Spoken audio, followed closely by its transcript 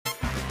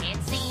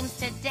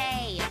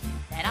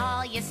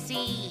all you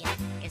see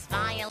is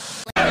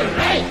violence.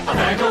 Hey, a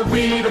bag of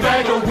weed,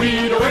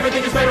 oh,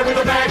 everything is better with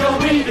a bag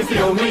of weed. It's the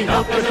only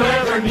help that you'll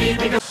ever need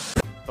because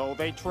Though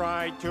they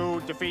try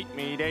to defeat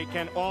me, they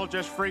can all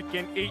just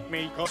freaking eat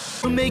me.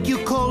 To make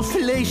you call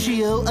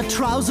fellatio a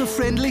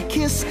trouser-friendly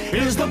kiss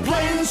is the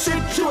plain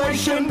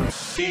situation.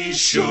 Be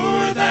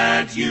sure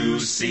that you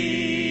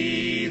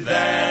see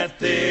that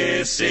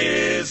this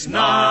is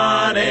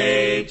not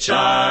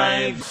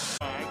HIV.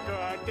 My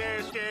God,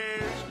 this is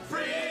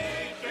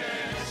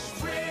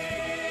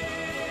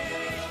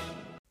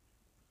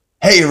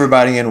Hey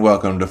everybody and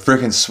welcome to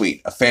Frickin'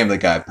 Sweet, a Family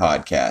Guy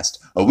podcast.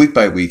 A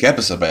week-by-week,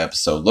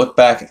 episode-by-episode look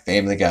back at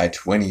Family Guy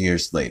 20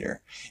 years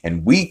later.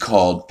 And we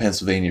called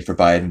Pennsylvania for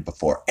Biden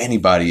before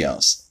anybody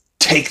else.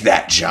 Take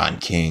that, John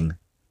King.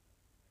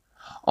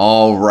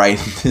 Alright,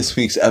 this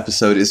week's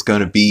episode is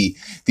going to be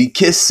the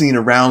kiss scene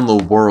around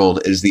the world.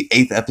 It is the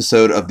 8th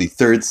episode of the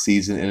 3rd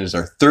season and it is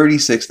our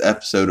 36th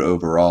episode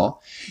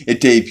overall. It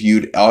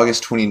debuted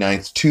August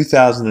 29th,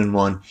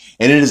 2001,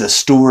 and it is a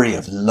story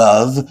of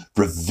love,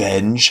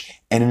 revenge,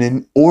 and an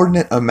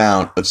inordinate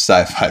amount of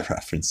sci-fi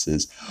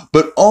references.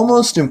 But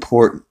almost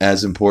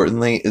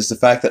importantly is the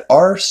fact that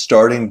our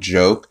starting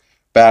joke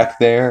back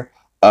there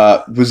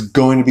was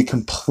going to be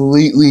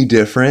completely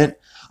different.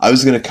 I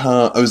was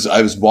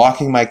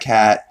walking my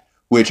cat,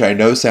 which I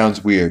know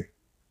sounds weird,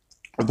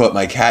 but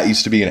my cat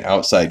used to be an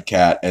outside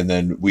cat, and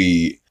then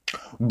we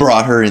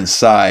brought her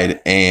inside,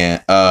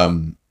 and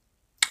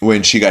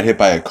when she got hit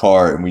by a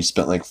car, and we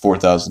spent like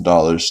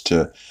 $4,000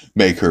 to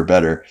make her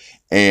better,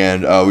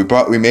 and we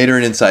made her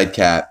an inside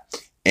cat,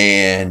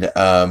 and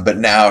but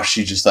now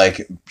she just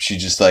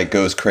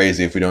goes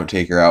crazy if we don't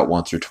take her out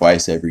once or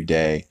twice every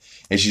day.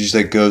 And she just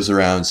like goes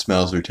around,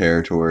 smells her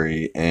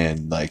territory,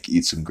 and like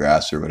eats some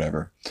grass or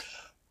whatever.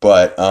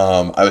 But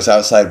I was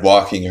outside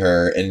walking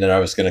her, and then I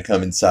was gonna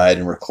come inside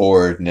and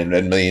record, and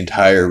then the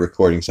entire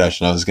recording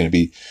session I was gonna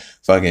be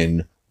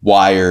fucking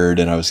wired,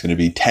 and I was gonna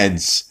be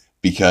tense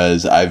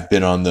because I've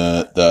been on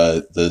the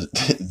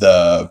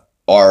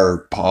R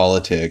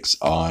politics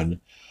on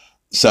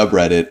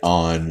subreddit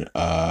on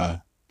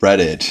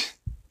Reddit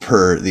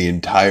for the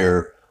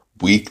entire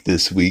week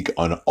this week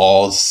on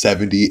all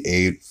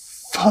 78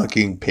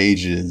 fucking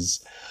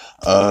pages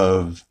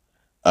of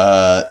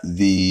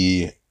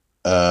the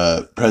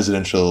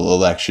presidential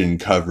election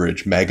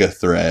coverage mega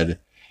thread,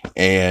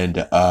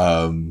 and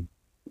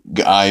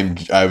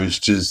I was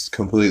just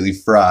completely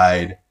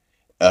fried.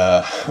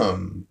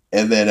 And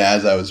then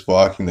as I was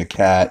walking the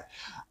cat,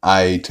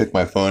 I took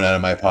my phone out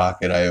of my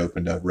pocket. I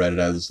opened up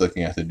Reddit. I was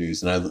looking at the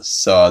news, and I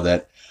saw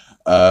that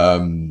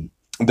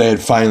they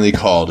had finally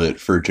called it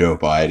for Joe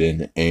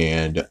Biden,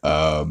 and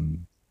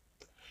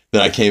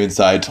then I came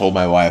inside, told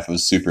my wife, I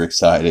was super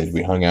excited.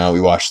 We hung out.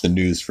 We watched the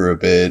news for a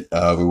bit.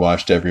 We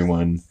watched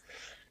everyone,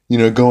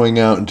 going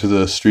out into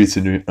the streets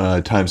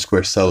of Times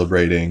Square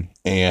celebrating.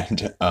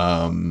 And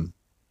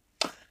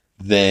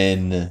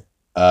then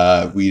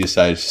we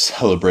decided to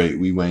celebrate.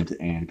 We went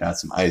and got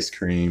some ice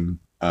cream.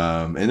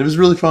 And it was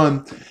really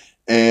fun.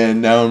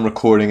 And now I'm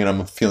recording and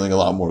I'm feeling a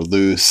lot more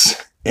loose.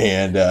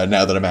 And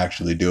now that I'm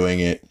actually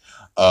doing it,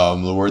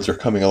 the words are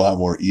coming a lot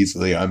more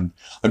easily. I'm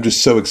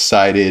just so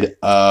excited.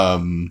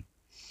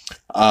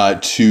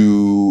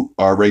 To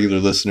our regular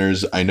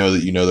listeners, I know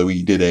that you know that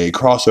we did a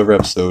crossover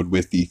episode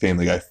with the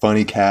Family Guy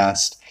Funny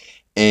Cast.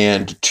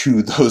 And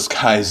to those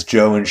guys,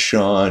 Joe and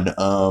Sean,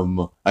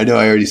 I know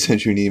I already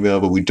sent you an email,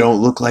 but we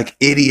don't look like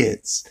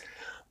idiots.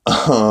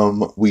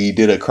 We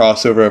did a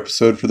crossover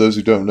episode, for those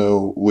who don't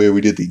know, where we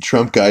did the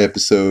Trump Guy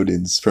episode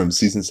from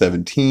season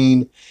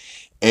 17.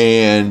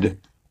 And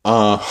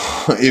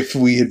if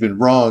we had been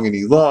wrong and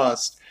he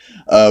lost,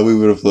 we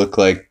would have looked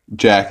like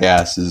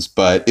jackasses.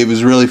 But it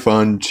was really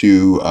fun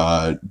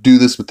to do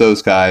this with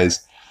those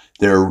guys.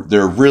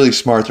 They're really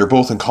smart. They're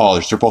both in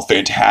college. They're both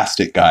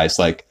fantastic guys.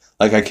 Like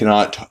I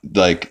cannot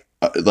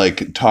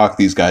talk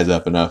these guys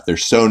up enough. They're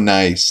so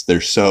nice.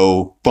 They're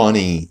so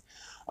funny.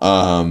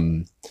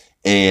 And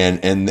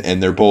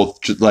they're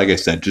both, just, like I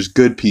said, just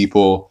good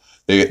people.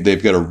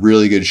 They've got a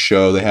really good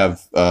show. They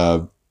have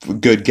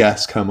good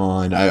guests come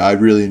on. I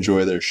really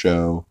enjoy their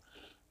show.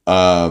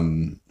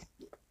 And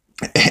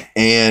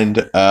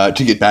to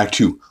get back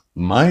to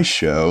my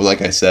show,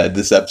 like I said,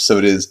 this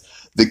episode is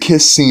the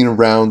kiss scene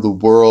around the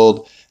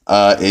world.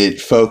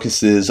 It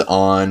focuses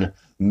on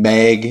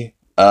Meg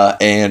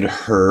and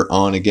her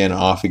on again,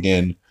 off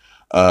again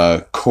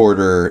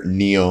Corder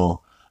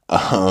Neil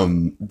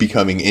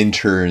becoming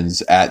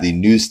interns at the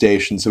news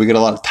station. So we get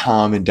a lot of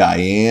Tom and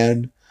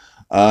Diane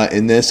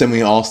in this, and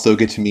we also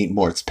get to meet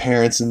Mort's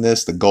parents in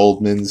this, the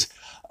Goldmans,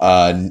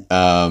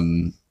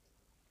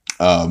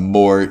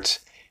 Mort,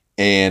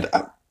 and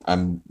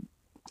I'm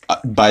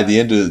by the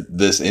end of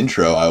this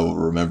intro, I will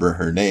remember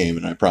her name,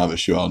 and I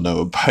promise you I'll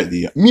know by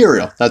the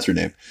Muriel. That's her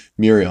name,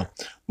 Muriel,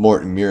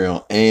 Mort and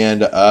Muriel,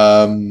 and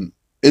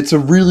it's a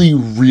really,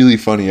 really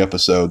funny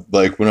episode.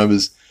 Like when I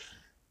was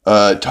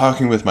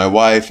talking with my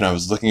wife and I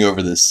was looking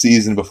over this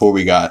season before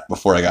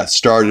I got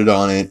started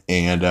on it,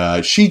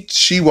 and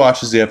she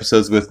watches the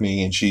episodes with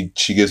me and she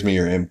gives me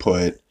her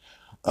input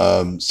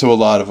So a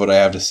lot of what I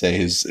have to say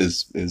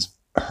is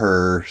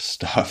her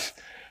stuff.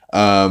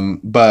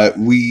 But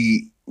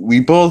we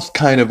both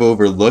kind of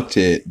overlooked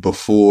it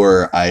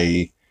before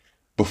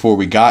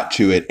we got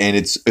to it, and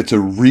it's a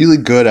really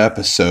good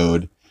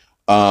episode.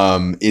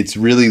 It's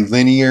really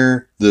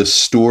linear. The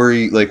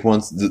story, like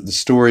once the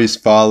stories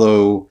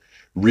follow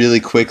really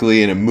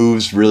quickly and it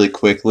moves really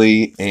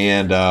quickly,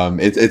 and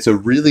it's a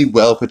really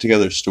well put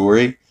together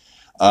story.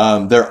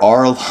 There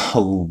are,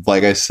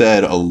 like I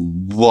said, a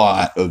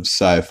lot of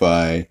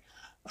sci-fi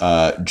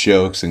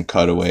jokes and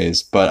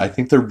cutaways, but I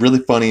think they're really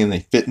funny and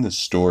they fit in the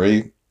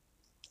story.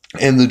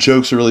 And the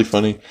jokes are really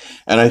funny.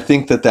 And I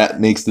think that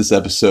makes this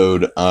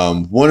episode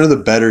one of the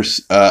better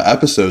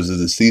episodes of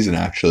the season,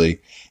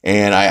 actually.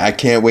 And I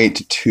can't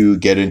wait to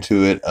get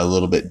into it a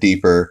little bit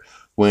deeper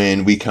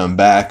when we come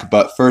back.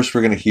 But first,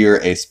 we're going to hear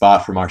a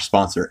spot from our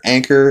sponsor,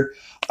 Anchor.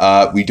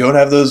 We don't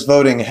have those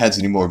voting heads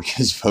anymore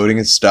because voting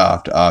has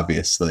stopped,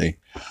 obviously.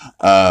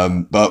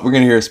 But we're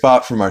going to hear a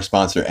spot from our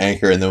sponsor,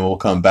 Anchor, and then we'll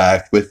come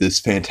back with this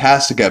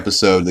fantastic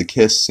episode, The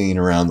Kiss Scene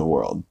Around the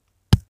World.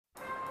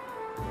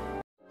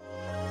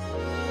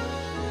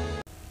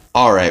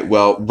 All right,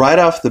 well, right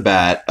off the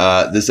bat,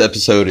 this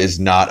episode is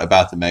not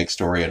about the Meg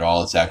story at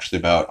all. It's actually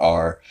about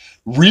our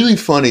really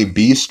funny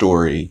B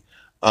story,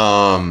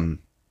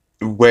 where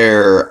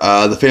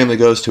the family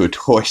goes to a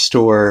toy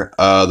store.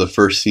 The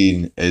first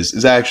scene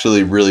is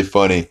actually really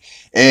funny.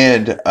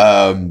 And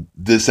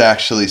this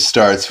actually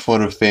starts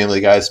one of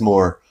Family Guy's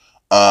more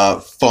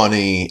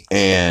funny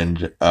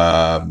and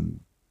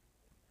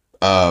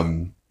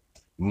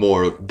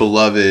more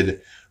beloved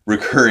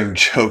recurring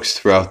jokes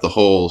throughout the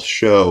whole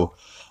show.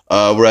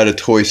 We're at a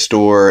toy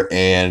store,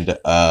 and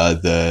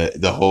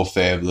the whole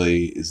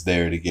family is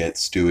there to get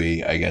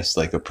Stewie, I guess,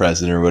 like a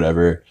present or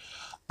whatever.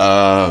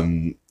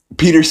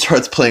 Peter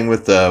starts playing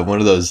with one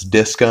of those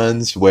disc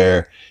guns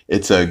where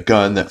it's a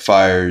gun that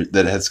fires,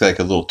 that has like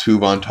a little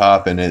tube on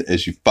top, and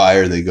as you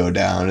fire, they go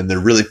down, and they're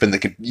really fun.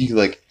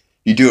 You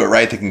do it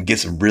right, they can get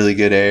some really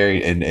good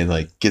air and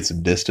like get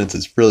some distance.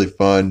 It's really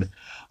fun.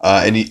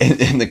 And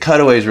the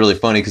cutaway is really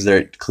funny because they're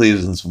at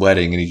Cleveland's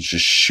wedding and he's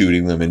just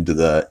shooting them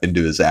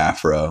into his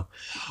afro,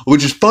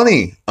 which is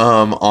funny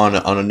on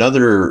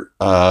another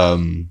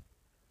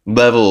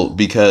level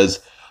because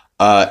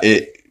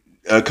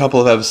a couple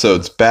of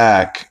episodes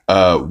back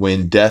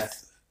when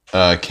Death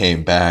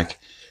came back,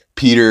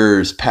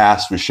 Peter's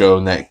past was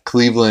shown that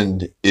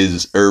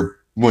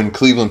when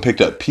Cleveland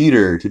picked up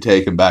Peter to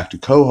take him back to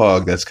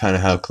Quahog, that's kind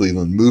of how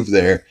Cleveland moved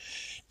there.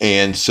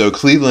 And so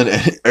Cleveland,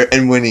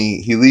 and when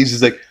he leaves,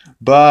 he's like,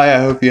 bye, I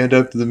hope you end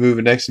up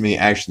moving next to me.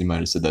 Actually, he might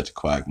have said that to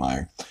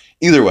Quagmire.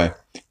 Either way.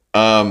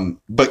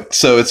 But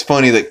so it's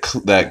funny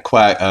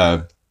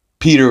that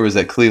Peter was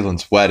at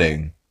Cleveland's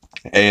wedding.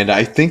 And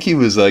I think he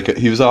was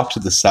off to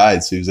the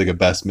side. So he was like a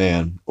best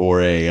man or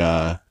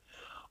a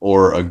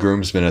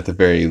groomsman at the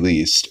very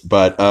least.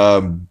 But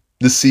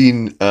the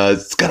scene,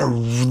 it's got a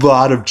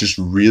lot of just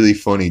really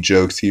funny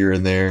jokes here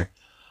and there.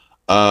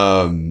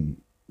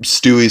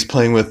 Stewie's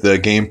playing with the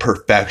game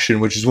Perfection,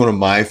 which is one of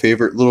my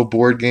favorite little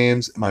board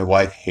games. My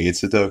wife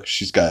hates it though because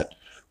she's got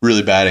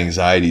really bad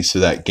anxiety. So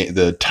that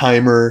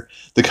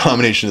the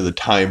combination of the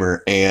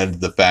timer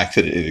and the fact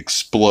that it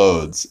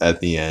explodes at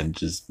the end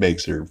just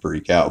makes her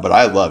freak out. But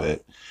I love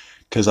it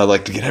because I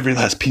like to get every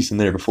last piece in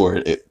there before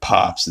it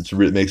pops. It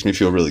makes me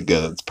feel really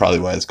good. That's probably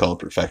why it's called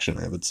Perfection,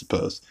 I would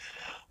suppose.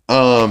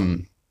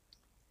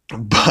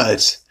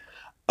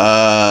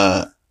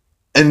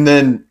 And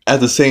then at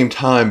the same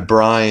time,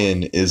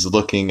 Brian is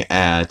looking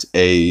at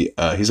he's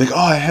like, oh,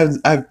 I have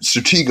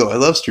Stratego. I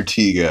love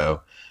Stratego.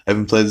 I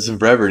haven't played this in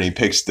forever. And he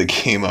picks the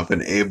game up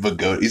and Abe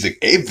Vigoda. He's like,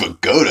 Abe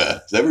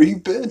Vigoda? Is that where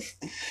you've been?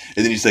 And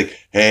then he's like,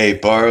 hey,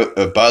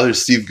 bother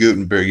Steve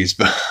Gutenberg. He's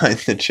behind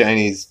the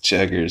Chinese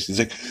checkers. He's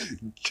like,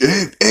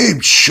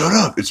 Abe, shut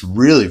up. It's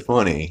really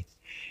funny.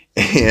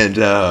 And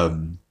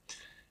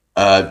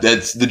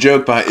that's the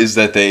joke is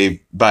that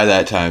by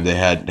that time, they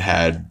hadn't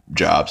had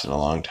jobs in a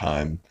long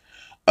time.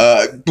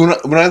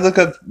 When I look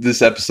up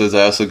this episode,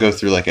 I also go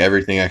through like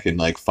everything I can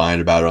like find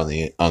about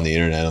it on the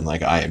internet on like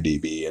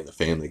IMDb and the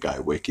Family Guy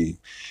wiki.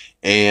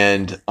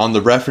 And on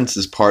the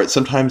references part,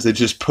 sometimes they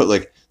just put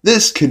like,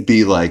 this could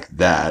be like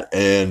that.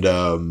 And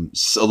a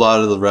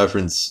lot of the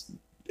reference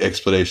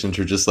explanations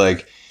are just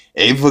like,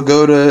 Abe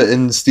Vigoda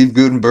and Steve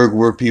Gutenberg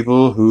were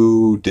people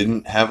who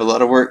didn't have a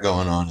lot of work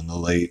going on in the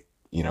late,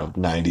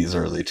 90s,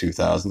 early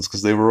 2000s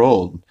because they were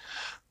old.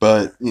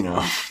 But,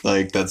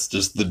 like, that's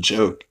just the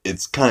joke.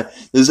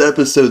 This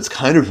episode's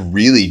kind of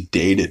really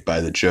dated by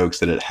the jokes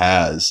that it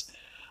has.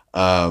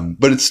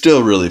 But it's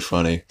still really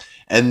funny.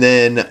 And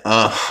then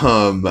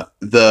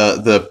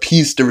the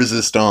piece de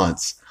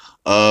resistance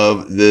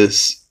of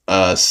this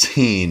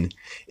scene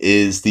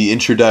is the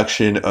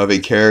introduction of a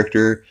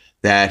character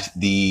that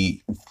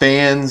the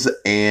fans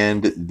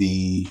and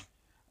the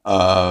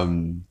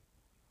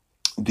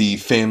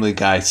Family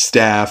Guy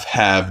staff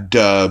have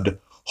dubbed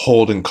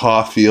Holden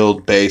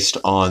Caulfield, based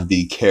on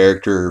the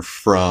character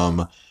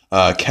from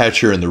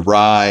Catcher in the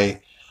Rye.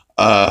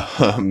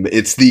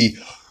 It's the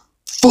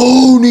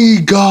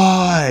phony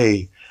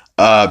guy.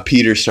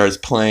 Peter starts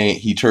playing.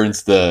 He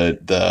turns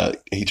the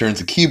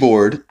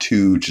keyboard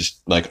to just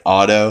like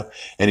auto,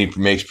 and he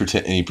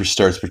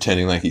starts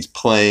pretending like he's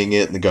playing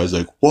it. And the guy's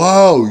like,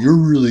 "Wow, you're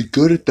really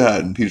good at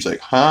that." And Peter's like,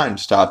 "Huh?" and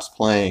stops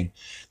playing.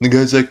 And the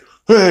guy's like,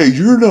 "Hey,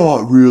 you're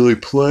not really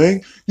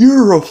playing.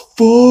 You're a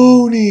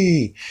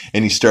phony."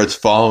 And he starts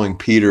following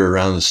Peter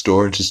around the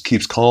store and just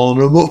keeps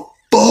calling him a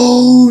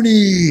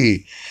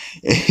phony.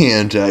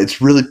 And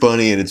it's really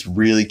funny, and it's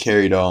really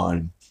carried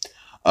on.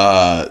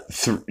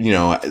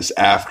 As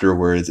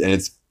afterwards, and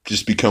it's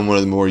just become one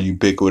of the more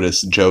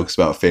ubiquitous jokes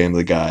about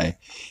Family Guy,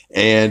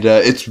 and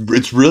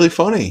it's really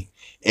funny.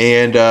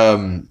 And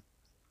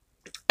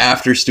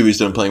after Stewie's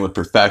done playing with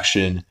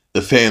perfection,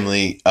 the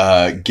family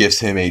gives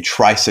him a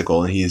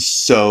tricycle, and he is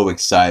so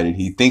excited.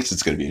 He thinks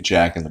it's going to be a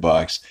Jack in the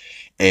Box.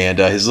 And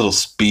his little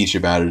speech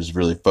about it is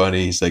really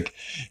funny. He's like,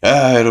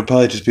 it'll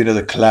probably just be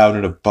another cloud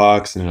in a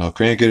box, and I'll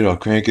crank it, and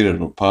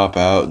it'll pop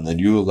out, and then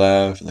you will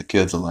laugh, and the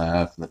kids will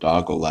laugh, and the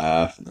dog will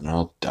laugh, and then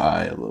I'll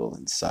die a little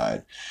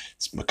inside.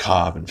 It's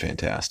macabre and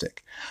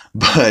fantastic.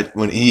 But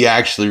when he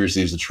actually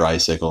receives a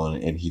tricycle,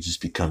 and he just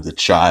becomes a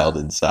child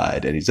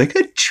inside, and he's like,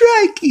 a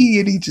trikey,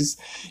 and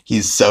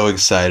he's so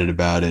excited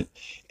about it.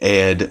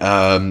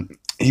 And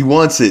he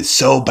wants it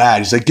so bad.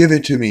 He's like, give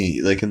it to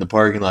me, like in the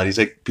parking lot.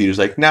 Peter's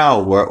like,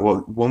 no,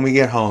 when we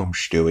get home,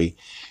 Stewie.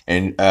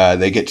 And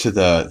they get to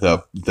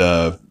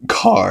the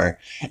car,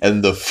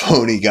 and the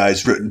phony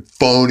guy's written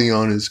phony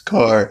on his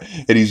car.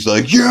 And he's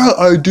like, yeah,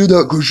 I did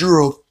that because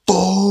you're a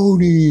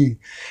phony.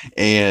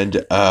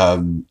 And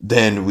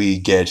then we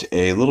get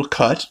a little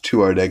cut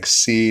to our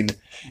next scene.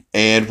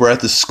 And we're at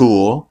the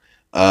school,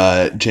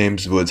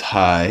 James Woods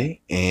High.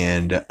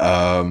 And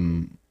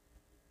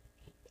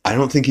I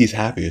don't think he's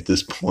happy at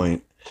this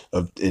point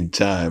in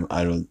time.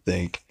 I don't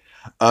think.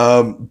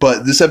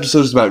 But this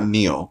episode is about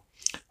Neil.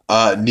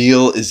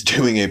 Neil is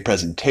doing a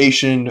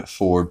presentation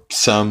for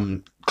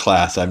some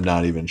class. I'm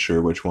not even sure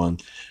which one.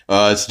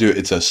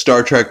 It's a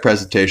Star Trek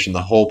presentation.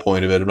 The whole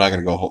point of it. I'm not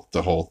going to go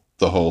the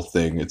whole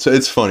thing.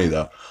 It's funny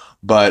though.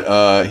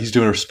 But he's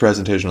doing a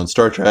presentation on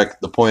Star Trek.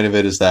 The point of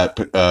it is that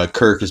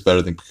Kirk is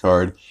better than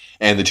Picard,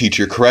 and the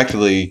teacher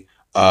correctly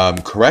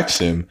corrects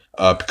him.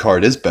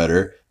 Picard is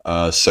better.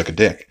 Suck a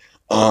dick.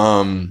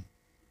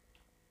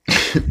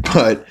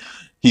 But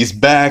he's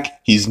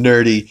back, he's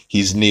nerdy,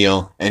 he's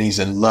Neil, and he's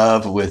in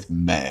love with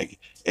Meg.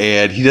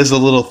 And he does a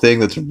little thing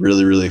that's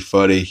really, really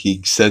funny.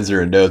 He sends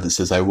her a note that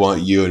says, I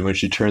want you. And when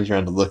she turns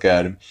around to look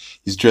at him,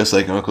 he's dressed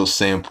like Uncle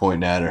Sam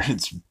pointing at her.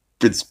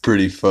 It's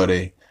pretty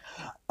funny.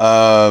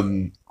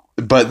 But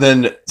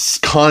then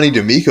Connie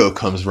D'Amico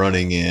comes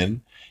running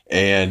in.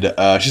 And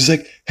she's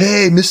like,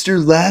 hey,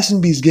 Mr.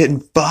 Lazenby's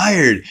getting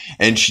fired.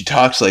 And she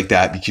talks like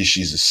that because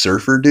she's a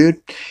surfer dude.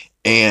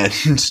 And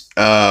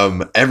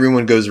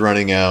everyone goes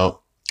running out.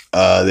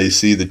 They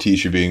see the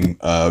teacher being,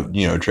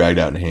 dragged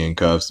out in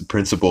handcuffs. The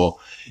principal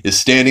is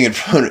standing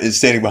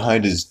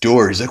behind his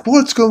door. He's like,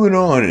 what's going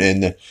on?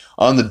 And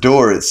on the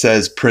door, it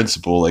says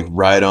principal,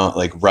 right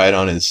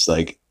on his,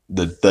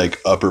 the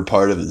upper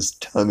part of his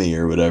tummy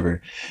or whatever.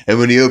 And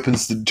when he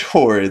opens the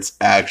door, it's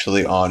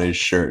actually on his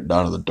shirt,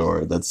 not on the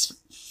door. That's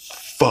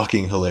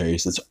fucking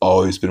hilarious. That's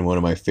always been one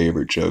of my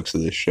favorite jokes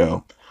of this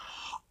show.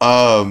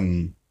 But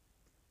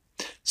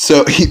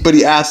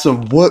he asks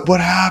him, what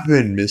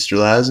happened, Mr.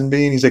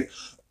 Lazenby? And he's like,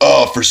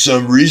 oh, for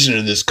some reason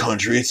in this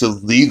country, it's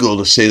illegal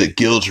to say that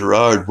Gil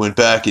Gerard went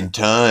back in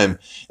time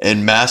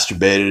and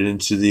masturbated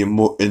into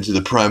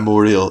the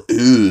primordial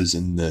ooze.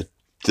 And the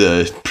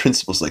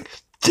principal's like,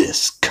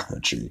 this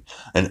country.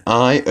 And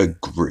I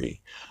agree.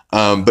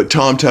 But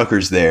Tom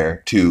Tucker's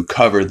there to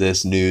cover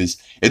this news.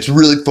 It's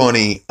really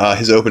funny.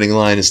 His opening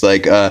line is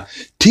like,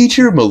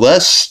 teacher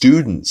molests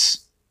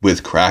students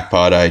with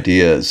crackpot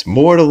ideas.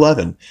 More at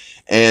 11.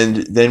 And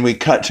then we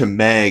cut to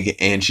Meg,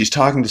 and she's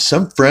talking to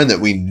some friend that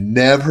we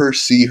never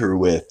see her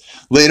with.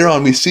 Later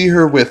on, we see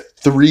her with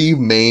three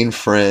main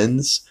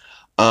friends.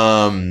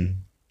 Her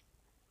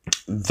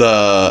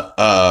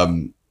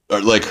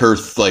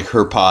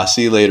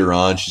posse later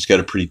on. She's got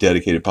a pretty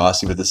dedicated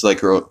posse, but this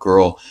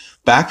girl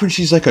back when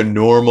she's like a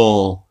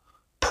normal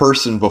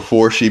person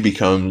before she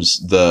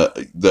becomes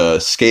the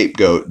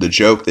scapegoat, the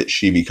joke that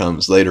she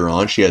becomes later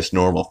on. She has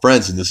normal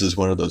friends, and this is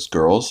one of those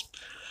girls.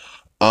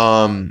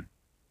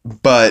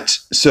 But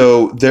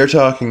so they're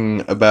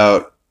talking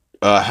about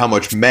how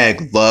much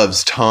Meg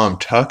loves Tom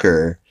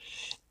Tucker,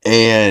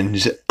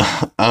 and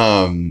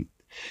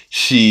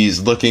she's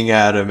looking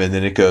at him, and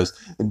then it goes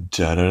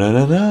da da da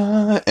da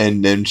da,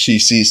 and then she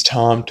sees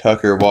Tom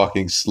Tucker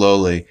walking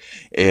slowly,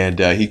 and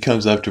he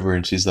comes up to her,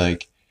 and she's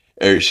like,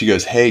 or she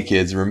goes, "Hey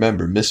kids,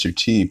 remember, Mr.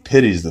 T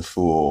pities the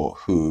fool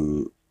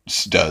who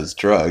does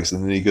drugs,"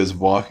 and then he goes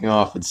walking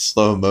off in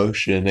slow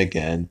motion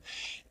again,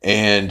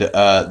 and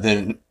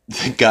then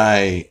the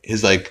guy,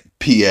 his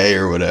PA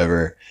or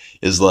whatever,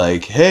 is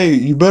like, "Hey,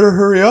 you better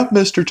hurry up,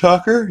 Mr.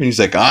 Tucker." And he's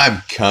like,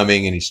 "I'm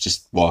coming." And he's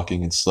just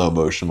walking in slow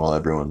motion while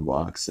everyone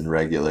walks in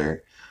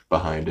regular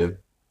behind him.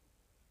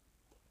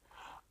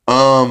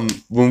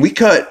 When we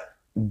cut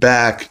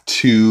back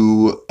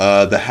to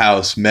the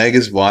house. Meg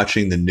is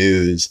watching the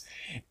news,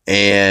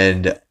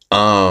 and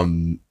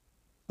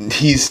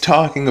he's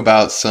talking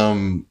about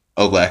some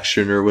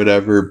election or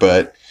whatever,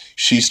 but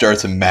she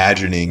starts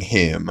imagining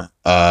him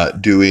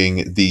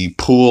doing the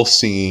pool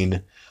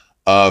scene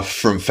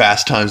from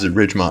Fast Times at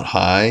Ridgemont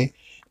High.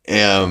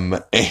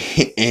 And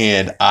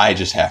I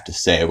just have to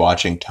say,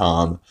 watching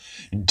Tom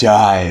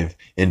dive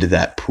into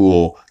that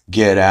pool,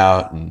 get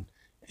out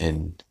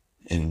and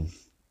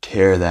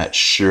tear that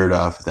shirt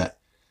off with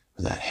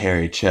that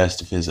hairy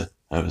chest of his,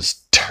 I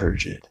was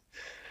turgid.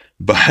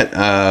 But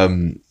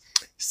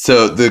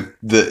so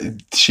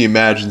she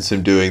imagines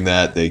him doing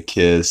that. They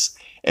kiss,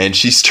 and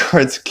she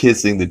starts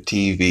kissing the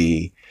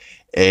TV.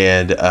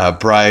 And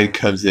Brian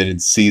comes in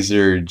and sees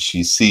her, and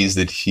she sees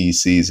that he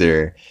sees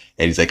her,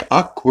 and he's like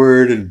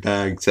awkward and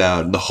backs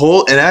out.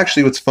 And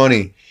actually, what's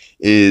funny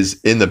is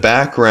in the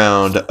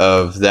background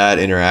of that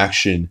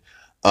interaction,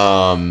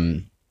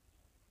 Tom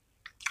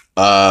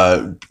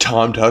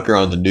Tucker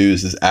on the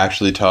news is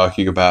actually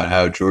talking about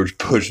how George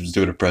Bush was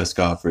doing a press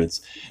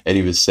conference, and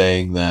he was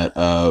saying that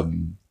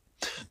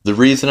the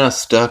reason I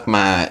stuck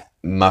my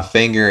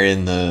finger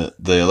in the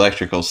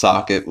electrical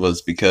socket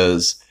was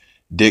because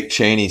Dick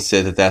Cheney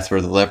said that that's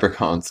where the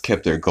leprechauns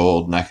kept their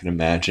gold, and I can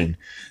imagine.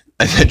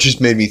 And that just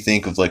made me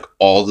think of like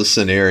all the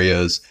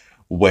scenarios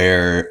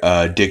where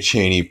Dick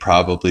Cheney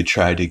probably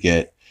tried to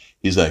get.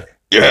 He's like,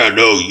 yeah,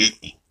 no,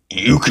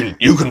 you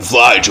can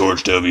fly,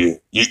 George W.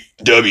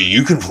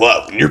 You can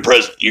fly when you're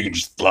president. You can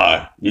just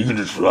fly. You can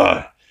just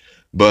fly.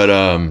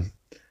 But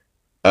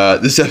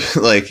this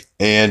like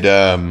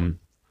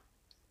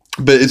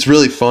but it's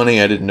really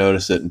funny. I didn't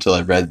notice it until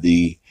I read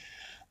the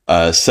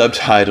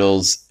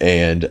subtitles,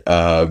 and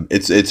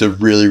it's a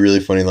really, really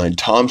funny line.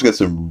 Tom's got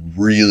some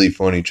really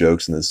funny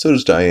jokes in this. So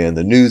does Diane.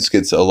 The news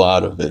gets a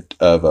lot of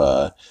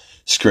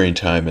screen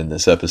time in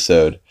this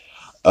episode.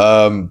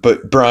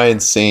 But Brian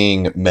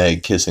seeing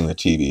Meg kissing the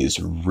TV is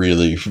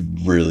really,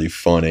 really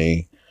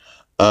funny.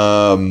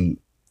 Tom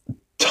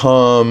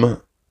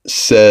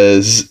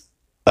says,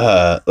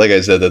 like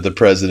I said, that the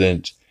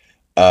president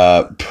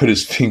put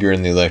his finger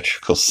in the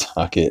electrical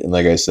socket, and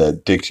like I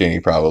said, Dick Cheney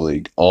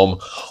probably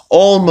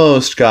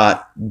almost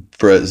got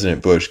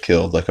President Bush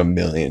killed like a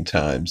million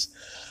times.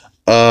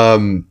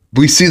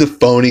 We see the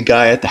phony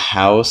guy at the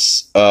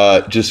house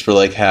just for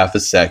like half a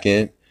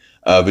second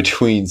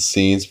between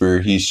scenes where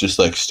he's just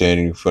like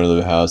standing in front of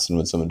the house, and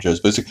when someone shows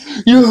up, it's like,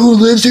 you know who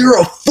lives here?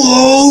 A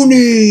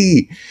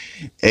phony!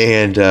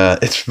 And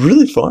it's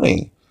really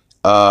funny.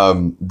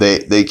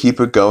 They keep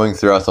it going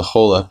throughout the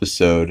whole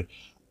episode.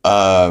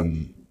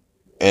 And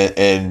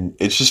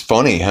it's just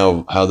funny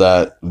how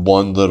that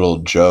one little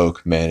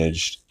joke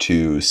managed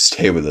to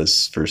stay with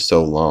us for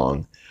so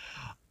long.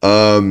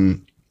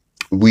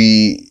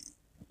 We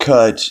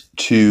cut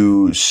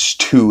to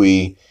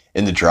Stewie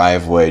in the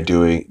driveway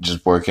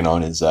working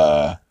on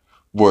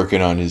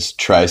his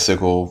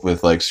tricycle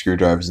with like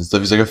screwdrivers and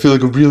stuff. He's like, I feel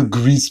like a real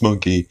grease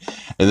monkey.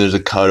 And there's a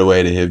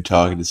cutaway to him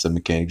talking to some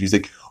mechanic. He's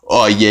like,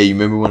 oh yeah, you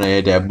remember when I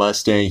had that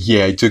Mustang?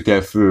 Yeah, I took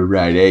that for a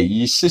ride. Hey,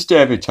 you sister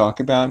ever talk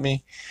about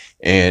me?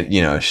 And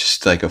you know, it's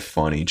just like a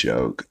funny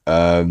joke.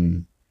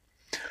 The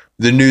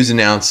news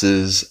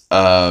announces,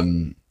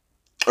 Meg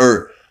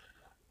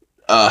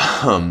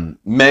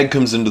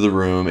comes into the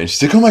room and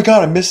she's like, oh my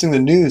god, I'm missing the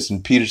news.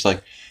 And Peter's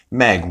like,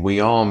 Meg, we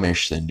all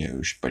miss the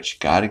news, but you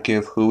gotta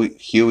give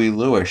Huey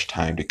Lewis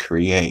time to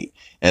create.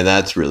 And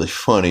that's really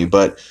funny.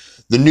 But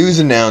the news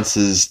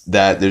announces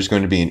that there's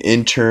going to be an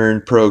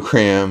intern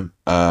program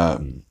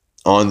on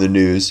the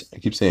news. I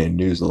keep saying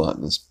news a lot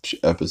in this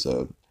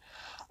episode.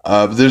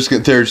 But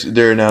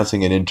they're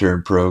announcing an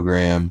intern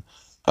program.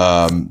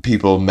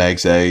 People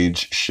Meg's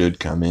age should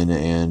come in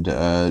and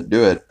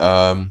do it.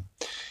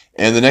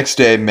 And the next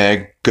day,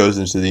 Meg goes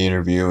into the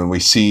interview, and we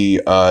see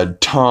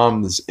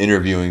Tom's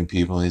interviewing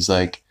people. And he's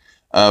like,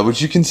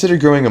 would you consider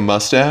growing a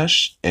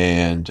mustache?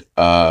 And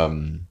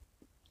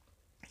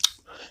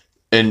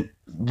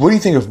what do you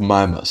think of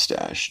my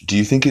mustache? Do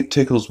you think it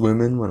tickles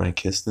women when I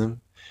kiss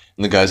them?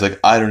 And the guy's like,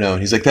 I don't know.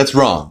 And he's like, that's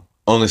wrong.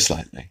 Only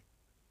slightly.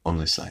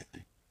 Only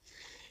slightly.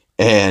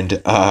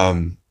 And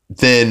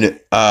then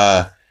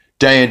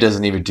Diane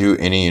doesn't even do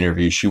any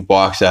interview. She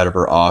walks out of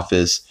her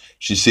office.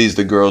 She sees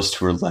the girls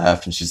to her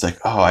left, and she's like,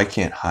 oh, I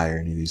can't hire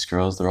any of these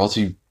girls. They're all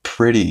too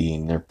pretty,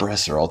 and their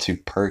breasts are all too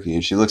perky.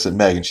 And she looks at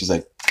Meg, and she's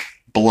like,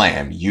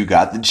 blam, you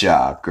got the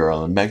job,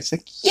 girl. And Meg's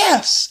like,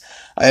 yes!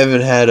 I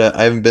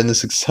haven't been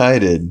this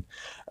excited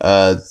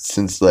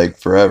since like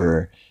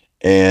forever.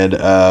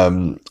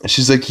 And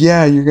she's like,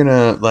 yeah, you're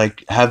gonna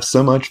like have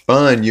so much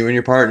fun, you and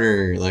your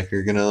partner, like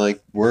you're gonna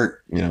like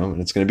work, you know,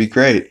 and it's gonna be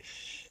great.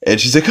 And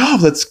she's like, oh,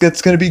 that's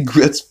gonna be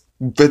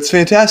that's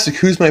fantastic.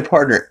 Who's my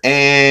partner?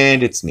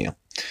 And it's Neil.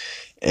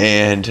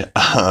 And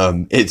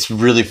it's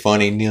really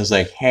funny. Neil's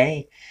like,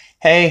 hey,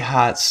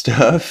 hot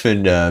stuff.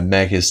 And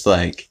Meg is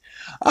like,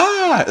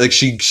 like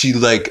she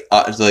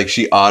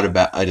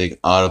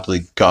audibly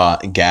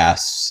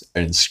gasps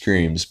and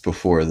screams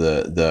before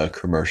the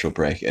commercial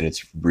break, and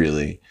it's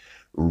really,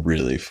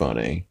 really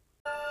funny.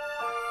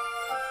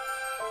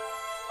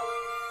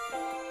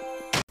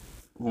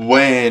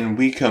 when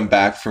we come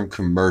back from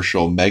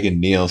commercial, Meg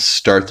and Neil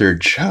start their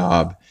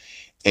job,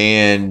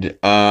 and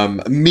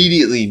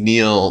immediately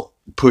Neil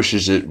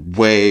pushes it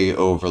way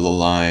over the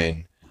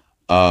line.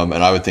 And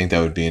I would think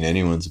that would be in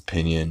anyone's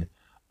opinion.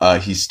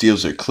 He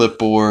steals her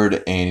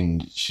clipboard,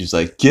 and she's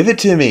like, "Give it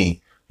to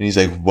me." And he's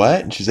like,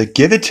 "What?" And she's like,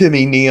 "Give it to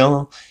me,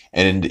 Neil."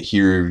 And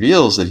he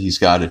reveals that he's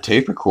got a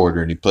tape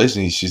recorder, and he plays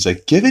it, and she's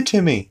like, "Give it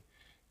to me.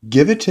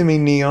 Give it to me,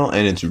 Neil."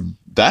 And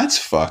that's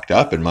fucked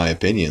up, in my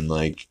opinion.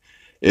 Like,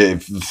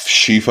 if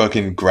she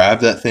fucking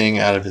grabbed that thing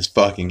out of his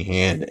fucking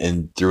hand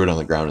and threw it on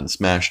the ground and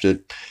smashed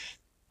it,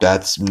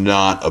 that's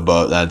not,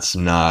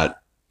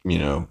 you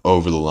know,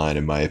 over the line,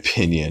 in my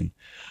opinion.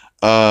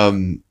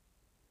 The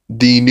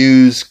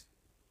news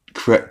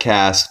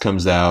cast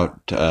comes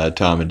out,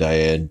 Tom and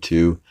Diane,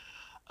 to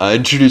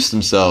introduce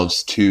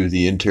themselves to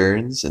the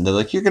interns, and they're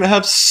like, "You're gonna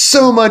have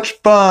so much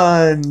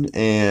fun."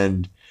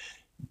 And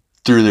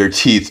through their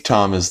teeth,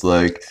 Tom is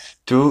like,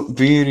 "Don't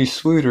be any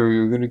sweeter,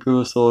 you're gonna give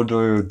us all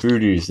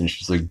diabetes." And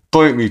she's like,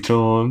 "Bite me,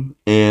 Tom."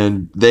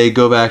 And they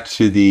go back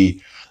to the,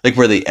 like,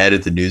 where they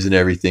edit the news and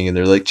everything, and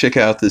they're like, "Check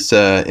out this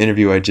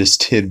interview I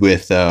just did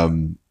with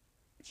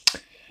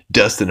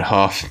Dustin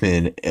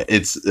Hoffman.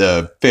 It's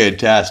a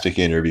fantastic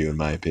interview, in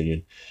my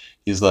opinion."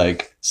 He's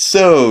like,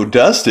 "So,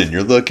 Dustin,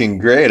 you're looking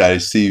great. I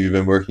see you've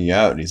been working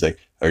out." And he's like,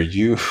 Are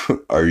you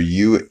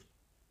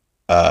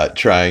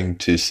trying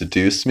to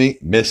seduce me,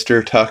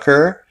 Mr.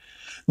 Tucker?"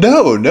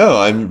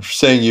 No, I'm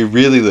saying you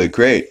really look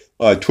great."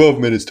 12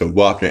 minutes to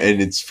Wapner. And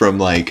it's from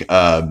like,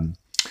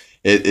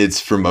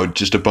 it's from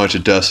just a bunch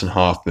of Dustin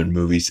Hoffman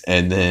movies.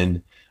 And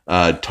then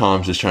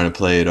Tom's just trying to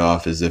play it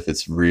off as if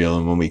it's real.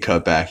 And when we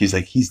cut back, he's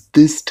like, he's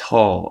this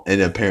tall.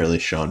 And apparently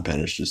Sean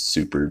Penn is just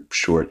super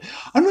short.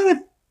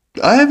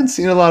 I haven't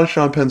seen a lot of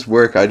Sean Penn's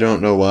work. I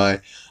don't know why.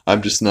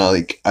 I'm just not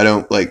like, I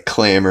don't like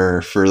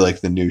clamor for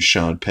like the new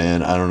Sean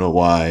Penn. I don't know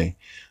why.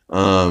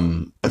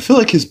 I feel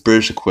like his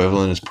British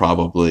equivalent is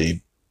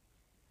probably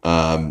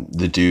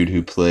the dude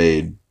who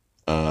played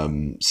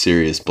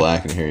Sirius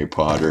Black in Harry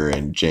Potter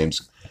and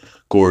James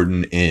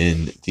Gordon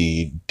in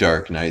the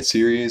Dark Knight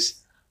series,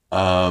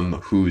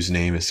 whose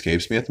name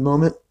escapes me at the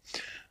moment.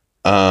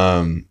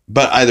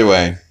 But either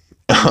way,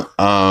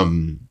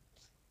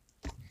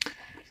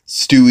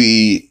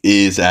 Stewie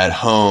is at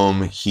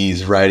home.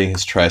 He's riding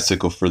his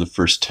tricycle for the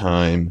first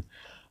time.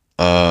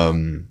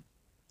 And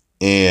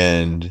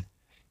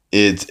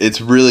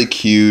it's really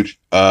cute.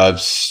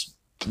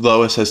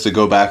 Lois has to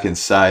go back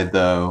inside,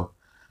 though,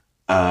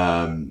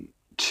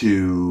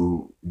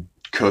 to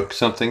cook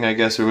something, I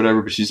guess, or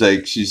whatever. But she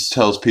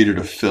tells Peter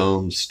to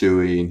film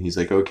Stewie, and he's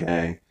like,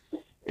 okay.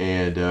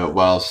 And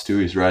while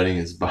Stewie's riding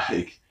his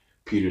bike,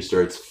 Peter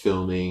starts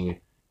filming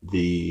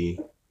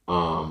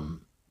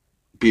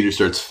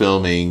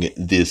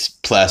this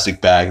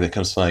plastic bag that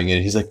comes flying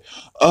in. He's like,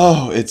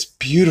 "Oh, it's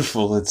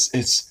beautiful.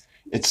 It's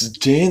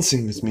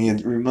dancing with me.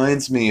 It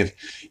reminds me of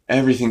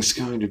everything's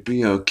going to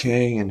be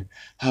okay and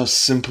how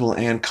simple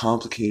and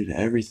complicated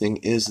everything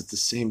is at the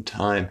same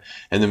time."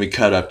 And then we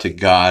cut up to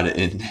God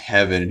in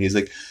heaven, and he's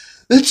like,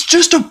 "It's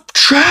just a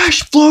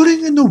trash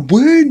floating in the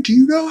wind. Do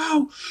you know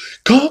how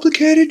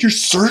complicated your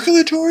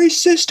circulatory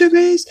system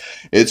is?"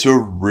 It's a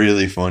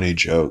really funny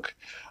joke.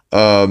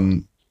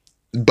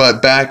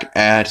 But back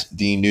at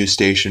the news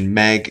station,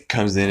 Meg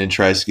comes in and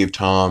tries to give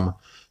Tom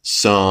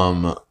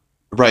some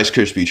Rice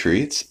Krispie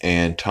treats,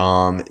 and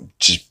Tom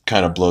just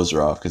kind of blows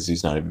her off because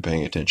he's not even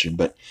paying attention.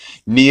 But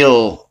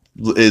Neil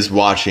is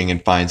watching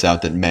and finds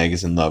out that Meg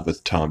is in love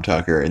with Tom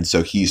Tucker, and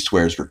so he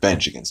swears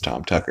revenge against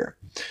Tom Tucker.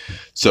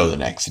 So the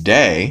next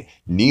day,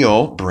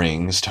 Neil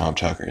brings Tom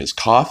Tucker his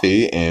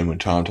coffee, and when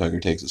Tom Tucker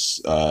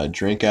takes a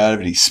drink out of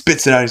it, he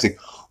spits it out. He's like,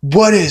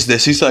 "What is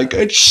this?" He's like,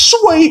 "It's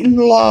sweet and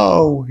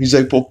low." He's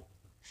like, "Well,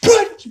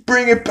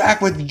 bring it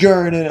back with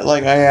urine in it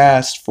like I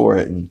asked for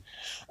it." And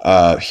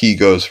he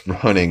goes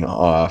running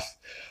off.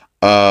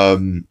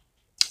 And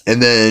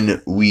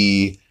then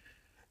we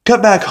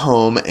cut back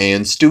home,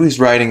 and Stewie's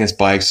riding his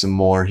bike some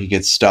more. He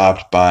gets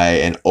stopped by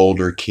an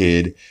older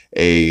kid,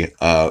 a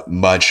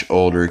much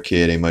older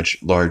kid, a much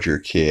larger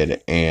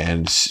kid.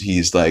 And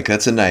he's like,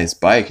 "That's a nice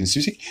bike." And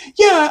Stewie's like,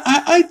 "Yeah,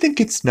 I think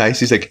it's nice."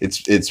 He's like,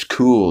 it's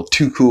cool,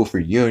 too cool for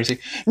you." And he's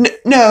like,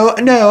 No,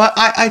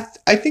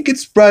 I think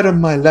it's right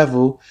on my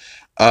level.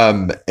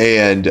 The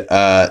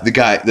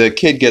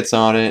kid gets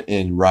on it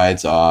and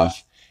rides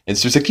off. And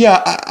so it's like,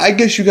 "Yeah, I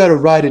guess you got to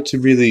ride it to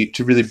really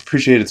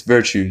appreciate its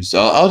virtues.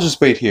 I'll just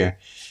wait here."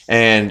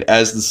 And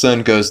as the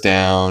sun goes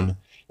down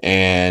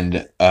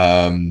and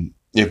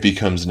it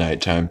becomes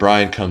nighttime,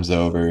 Brian comes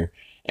over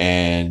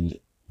and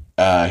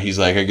he's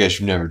like, "I guess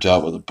you've never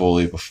dealt with a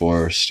bully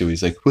before."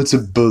 Stewie's like, "What's a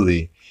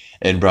bully?"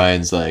 And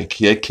Brian's like,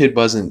 "That kid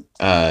wasn't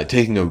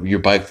taking your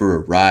bike for a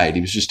ride.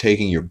 He was just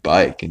taking your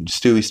bike." And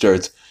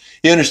Stewie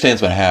he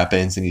understands what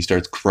happens, and he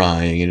starts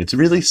crying, and it's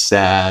really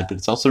sad, but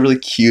it's also really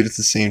cute at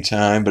the same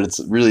time. But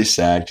it's really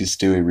sad because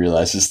Stewie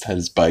realizes that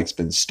his bike's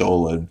been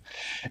stolen,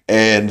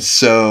 and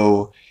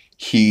so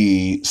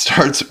he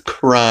starts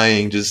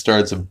crying, just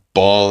starts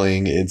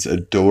bawling. It's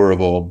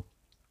adorable.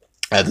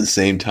 at the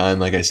same time,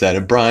 like I said,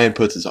 and Brian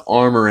puts his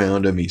arm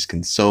around him. He's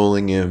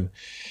consoling him.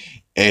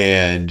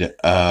 And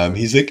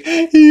he's like,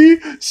 he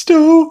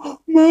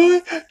stole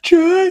my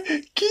dry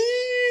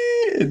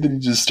key. And then he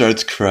just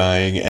starts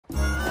crying.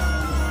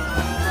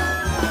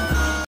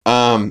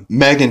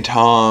 Meg and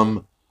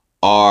Tom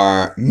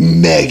are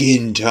Meg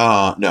and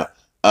Tom. No,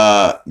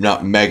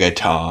 not Mega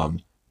Tom,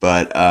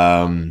 but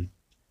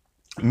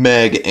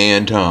Meg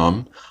and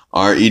Tom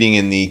are eating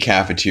in the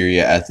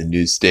cafeteria at the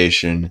news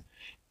station,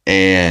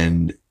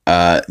 and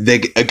a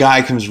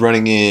guy comes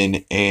running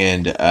in,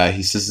 and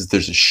he says that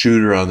there's a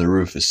shooter on the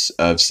roof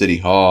of City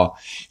Hall.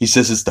 He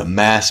says it's the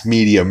mass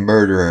media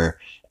murderer,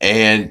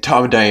 and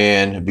Tom and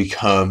Diane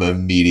become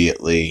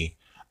immediately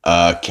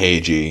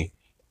cagey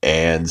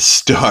and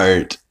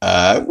start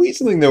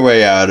weaseling their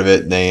way out of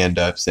it. And they end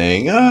up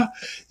saying,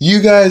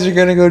 you guys are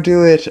gonna go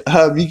do it.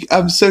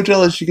 I'm so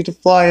jealous you get to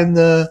fly in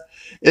the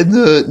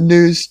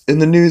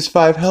News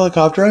 5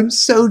 helicopter. I'm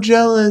so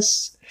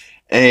jealous.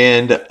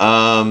 And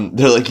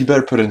they're like, you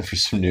better put in for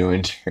some new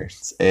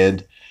interns.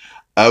 And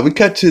we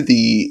cut to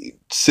the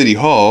City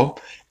Hall,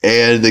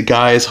 and the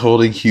guy is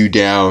holding Hugh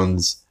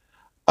Downs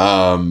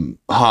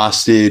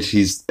hostage.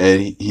 He's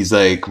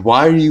like,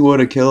 why do you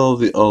want to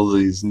kill all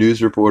these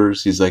news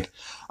reporters? He's like,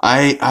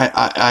 I'm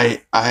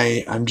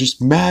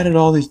just mad at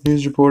all these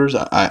news reporters.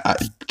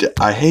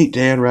 I hate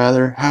Dan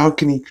Rather. How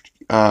can he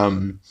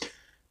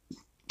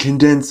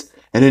condense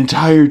an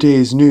entire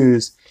day's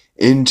news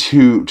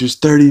into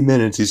just 30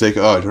 minutes? He's like,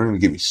 oh, don't even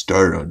get me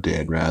started on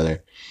Dan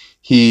Rather.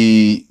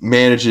 Hugh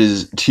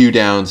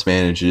Downs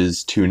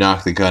manages to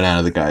knock the gun out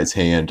of the guy's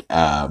hand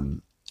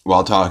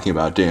while talking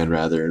about Dan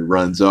Rather, and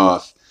runs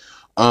off.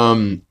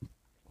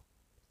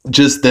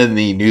 Just then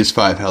the News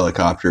 5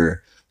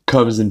 helicopter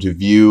comes into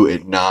view.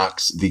 It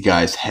knocks the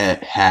guy's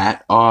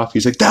hat off.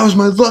 He's like, that was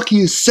my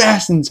lucky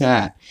assassin's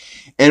hat.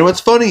 And what's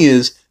funny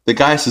is the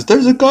guy says,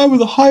 there's a guy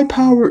with a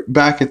high-powered...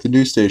 Back at the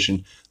news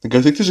station, the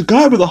guy's like, there's a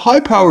guy with a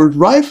high-powered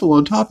rifle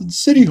on top of the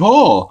City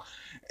Hall.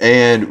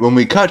 And when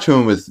we cut to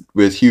him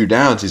with Hugh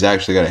Downs, he's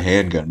actually got a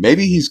handgun.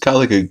 Maybe he's got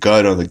like a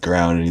gun on the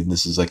ground, and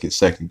this is like his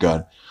second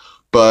gun.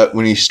 But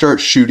when he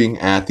starts shooting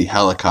at the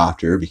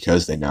helicopter,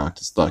 because they knocked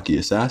his lucky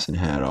assassin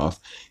hat off,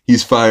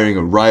 he's firing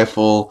a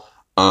rifle.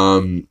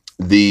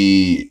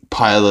 The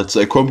pilot's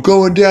like, I'm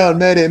going down,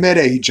 mayday,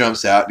 mayday. He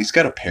jumps out. He's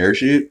got a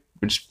parachute,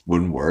 which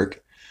wouldn't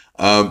work.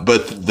 And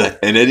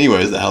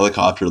anyways, the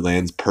helicopter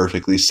lands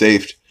perfectly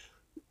safe.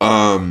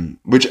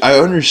 Which I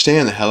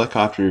understand the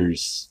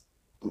helicopters.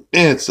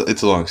 It's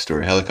a long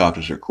story.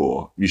 Helicopters are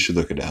cool. You should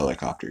look into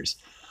helicopters.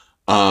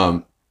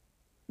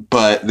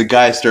 But the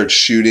guy starts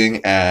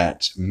shooting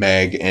at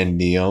Meg and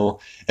Neil,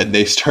 and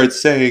they start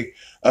saying,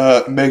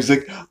 Meg's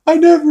like, I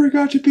never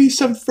got to be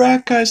some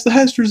frat guy's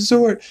last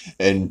resort.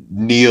 And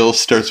Neil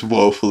starts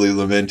woefully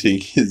lamenting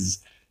his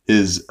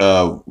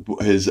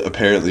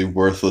apparently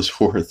worthless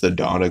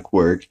orthodontic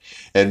work.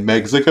 And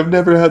Meg's like, I've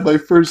never had my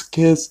first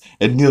kiss.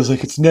 And Neil's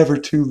like, it's never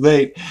too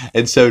late.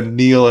 And so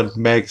Neil and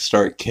Meg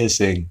start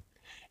kissing.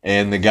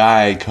 And the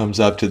guy comes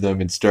up to them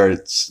and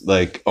starts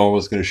like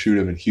almost going to shoot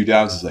him. And Hugh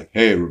Downs is like,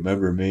 hey,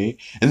 remember me?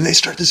 And they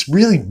start this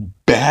really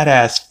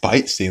badass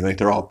fight scene. Like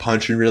they're all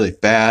punching really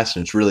fast,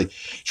 and it's really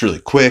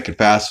quick and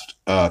fast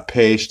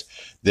paced.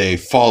 They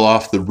fall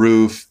off the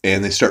roof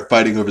and they start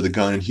fighting over the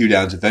gun. And Hugh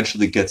Downs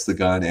eventually gets the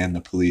gun, and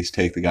the police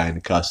take the guy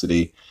into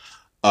custody.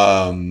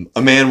 A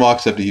man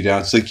walks up to Hugh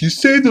Downs. He's like, you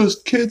saved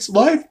those kids'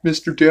 life,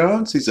 Mr.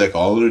 Downs. He's like,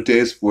 all in a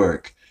day's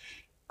work.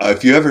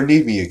 If you ever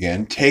need me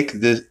again, take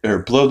this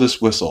or blow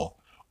this whistle,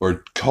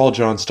 or call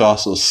John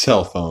Stossel's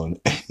cell phone.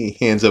 He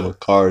hands him a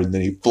card, and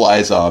then he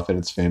flies off, and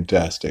it's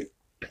fantastic.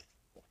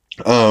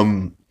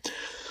 Later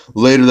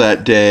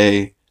that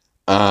day,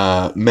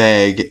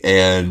 Meg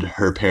and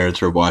her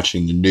parents are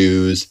watching the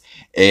news,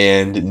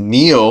 and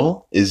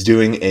Neil is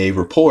doing a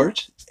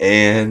report,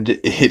 and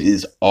it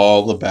is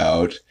all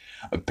about,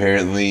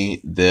 apparently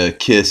the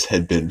kiss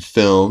had been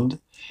filmed.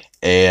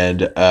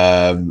 And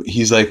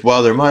he's like,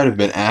 well, there might have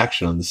been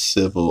action on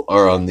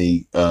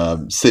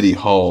the City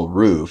Hall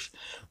roof.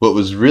 What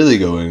was really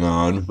going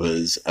on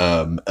was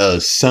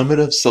a summit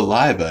of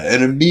saliva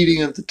and a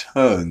meeting of the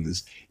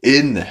tongues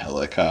in the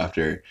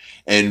helicopter.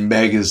 And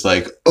Meg is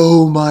like,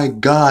 oh my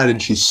God. And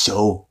she's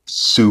so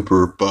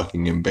super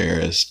fucking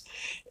embarrassed.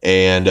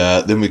 And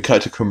then we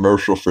cut to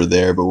commercial for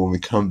there. But when we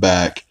come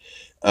back,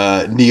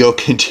 Neil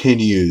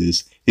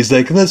continues. He's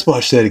like, let's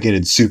watch that again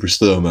in super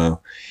slow-mo.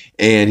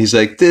 And he's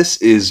like, this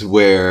is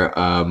where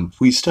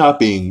we stopped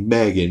being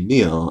Meg and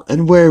Neil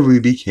and where we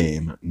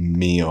became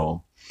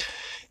Neil.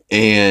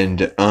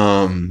 And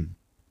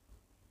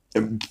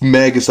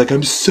Meg is like,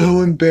 I'm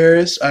so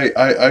embarrassed.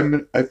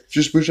 I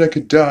just wish I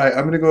could die.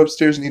 I'm going to go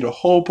upstairs and eat a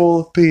whole bowl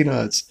of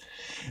peanuts.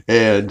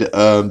 And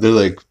they're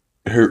like,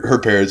 her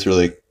parents are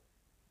like,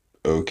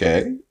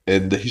 okay.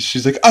 And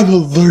she's like, I'm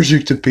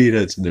allergic to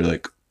peanuts. And they're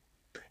like,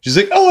 she's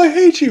like, oh, I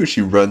hate you. And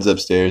she runs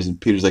upstairs,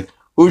 and Peter's like,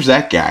 who's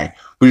that guy?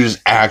 Which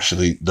is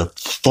actually the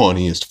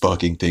funniest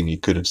fucking thing he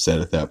could have said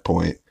at that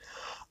point.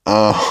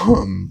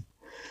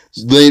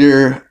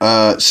 Later,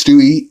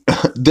 Stewie,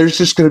 there's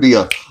just going to be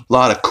a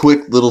lot of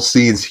quick little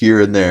scenes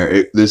here and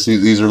there.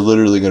 These are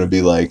literally going to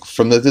be like,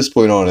 from this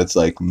point on, it's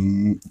like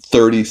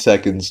 30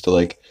 seconds to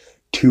like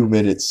 2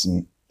 minutes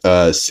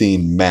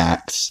scene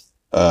max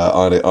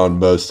on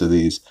most of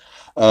these.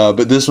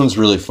 But this one's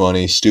really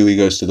funny. Stewie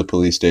goes to the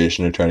police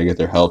station and trying to get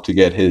their help to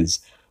get his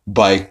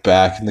bike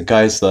back. And the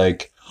guy's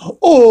like,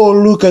 "Oh,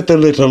 look at the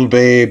little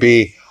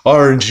baby.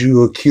 Aren't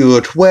you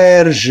cute?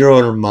 Where's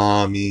your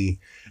mommy?"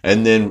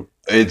 And then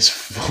it's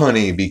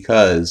funny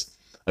because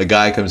a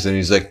guy comes in and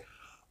he's like,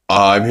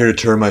 "I'm here to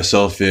turn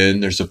myself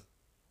in. There's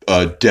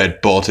a dead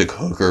Baltic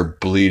hooker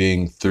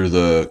bleeding through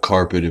the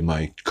carpet in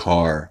my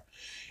car."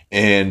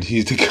 And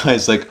the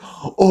guy's like,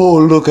 "Oh,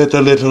 look at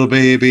the little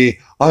baby.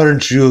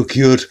 Aren't you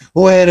cute?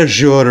 Where's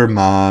your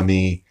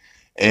mommy?"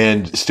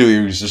 And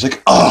Stewie was just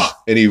like, "Oh,"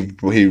 and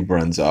he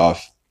runs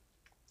off.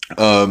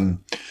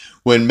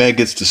 When Meg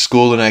gets to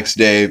school the next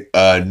day,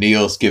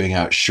 Neil's giving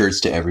out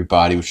shirts to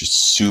everybody, which is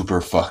super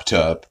fucked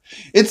up.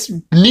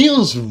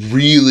 Neil's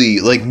really,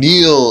 like,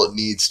 Neil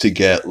needs to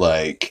get,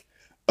 like,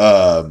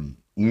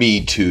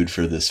 Me Too'd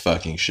for this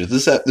fucking shit.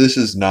 This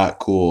is not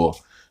cool,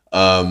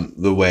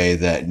 the way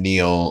that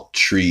Neil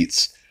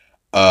treats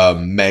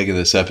Meg in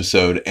this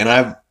episode.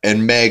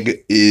 And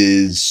Meg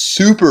is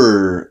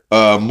super,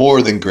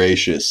 more than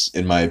gracious,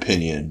 in my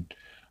opinion,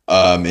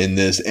 in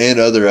this and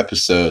other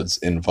episodes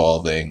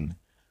involving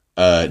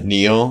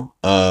Neil.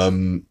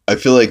 I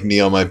feel like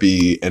Neil might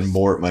be, and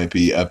Mort might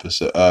be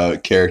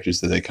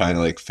characters that they kind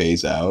of like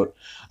phase out.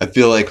 I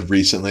feel like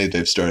recently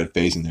they've started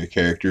phasing their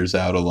characters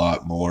out a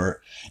lot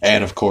more.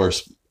 And of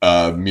course,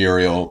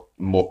 Muriel,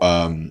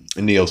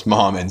 Neil's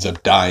mom, ends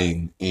up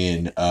dying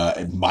in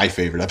my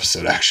favorite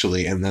episode,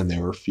 actually. And then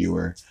there were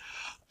fewer,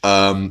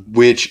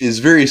 which is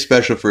very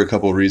special for a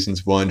couple of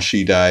reasons. One,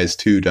 she dies.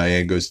 Two,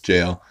 Diane goes to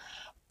jail.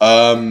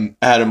 Not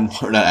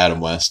Adam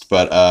West,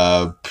 but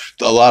a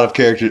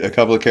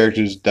couple of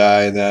characters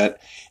die in that,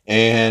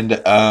 and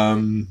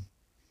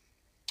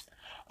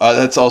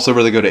that's also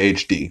where they go to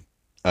HD.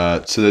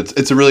 So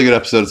it's a really good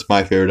episode. It's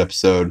my favorite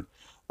episode.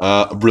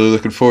 I'm really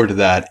looking forward to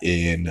that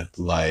in,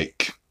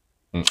 like,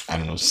 I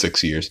don't know,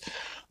 6 years.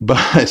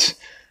 But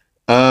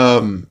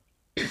so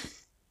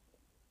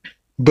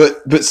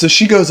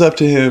she goes up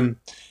to him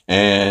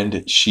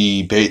and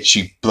she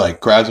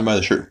like grabs him by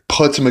the shirt,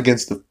 puts him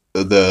against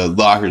the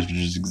lockers, which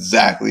is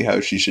exactly how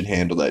she should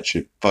handle that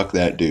shit. Fuck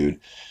that dude.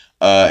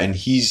 And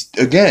he's,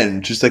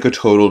 again, just like a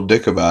total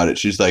dick about it.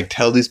 She's like,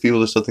 "Tell these people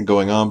there's something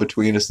going on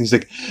between us." And he's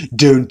like,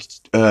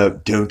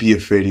 don't be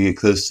afraid to get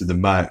close to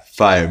the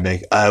fire,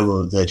 Meg. I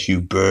won't let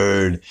you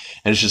burn."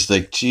 And it's just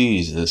like,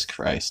 Jesus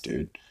Christ,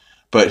 dude.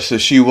 But so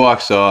she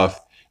walks off,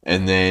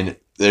 and then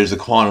there's a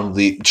Quantum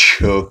Leap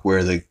joke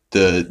where the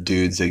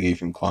dudes they gave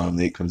him Quantum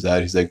Leap comes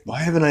out. He's like, "Why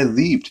haven't I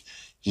leaped?"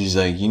 She's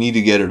like, "You need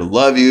to get her to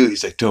love you."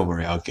 He's like, "Don't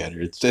worry, I'll get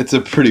her." It's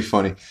a pretty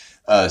funny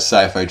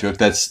sci-fi joke.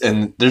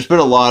 And there's been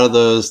a lot of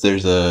those.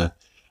 There's a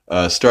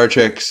Star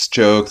Trek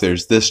joke.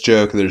 There's this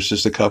joke. There's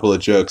just a couple of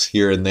jokes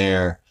here and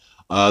there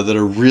that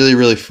are really,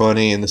 really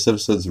funny. And this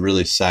episode's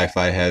really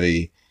sci-fi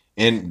heavy.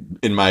 And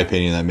in my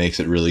opinion, that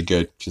makes it really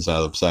good because I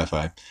love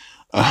sci-fi.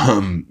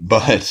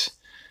 But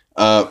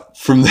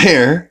from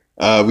there,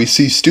 we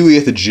see Stewie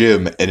at the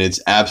gym, and it's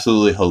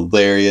absolutely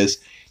hilarious.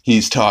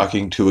 He's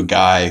talking to a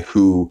guy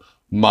who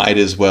might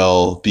as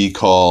well be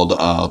called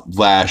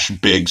Lash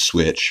Big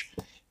Switch.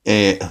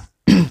 And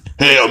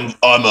 "Hey,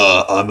 I'm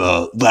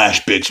a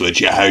Lash Big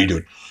Switch. Yeah, how you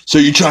doing? So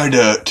you trying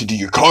to do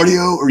your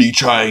cardio, or are you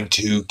trying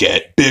to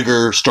get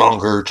bigger,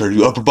 stronger, trying to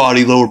do upper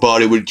body, lower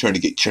body? What are you trying to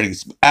get? Trying to get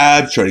some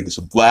abs, trying to get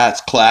some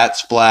lats,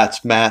 clats,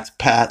 flats, mats,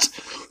 pats?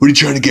 What are you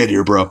trying to get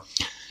here, bro?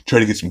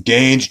 Trying to get some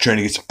gains, trying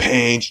to get some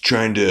pains,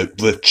 trying to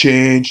lift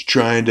change,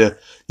 trying to,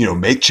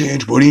 make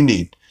change? What do you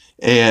need?"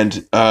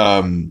 And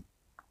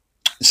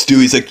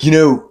Stewie's like,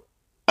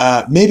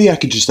 maybe I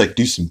could just like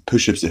do some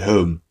push-ups at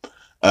home.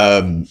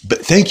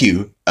 But thank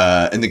you.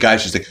 And the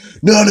guy's just like,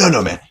 no,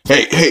 man.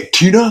 Hey,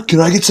 Tina, can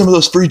I get some of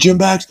those free gym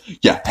bags?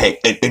 Yeah. Hey,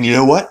 and you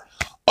know what?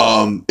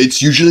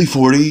 It's usually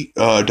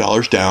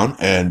 $40 down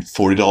and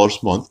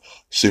 $40 a month.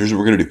 So here's what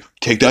we're going to do.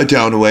 Take that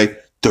down away,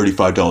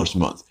 $35 a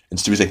month. And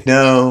Stewie's like,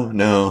 no,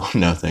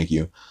 thank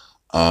you.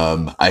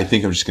 I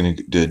think I'm just going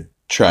to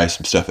try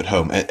some stuff at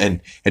home.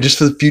 And just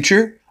for the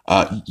future,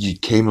 you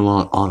came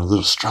along on a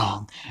little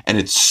strong, and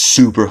it's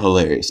super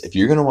hilarious. If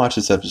you're going to watch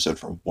this episode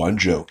for one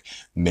joke,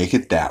 make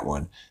it that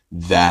one.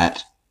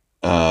 That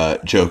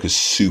joke is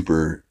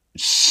super,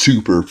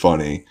 super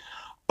funny.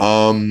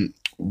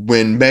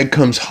 When Meg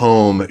comes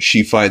home,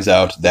 she finds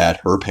out that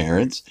her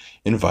parents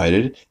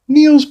invited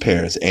Neil's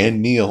parents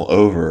and Neil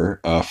over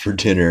for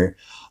dinner.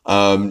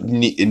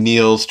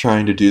 Neil's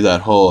trying to do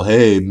that whole,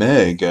 "Hey,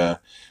 Meg,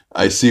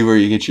 I see where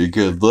you get your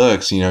good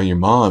looks. Your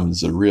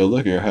mom's a real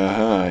looker,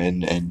 haha."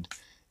 And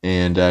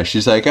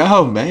she's like,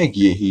 "Oh,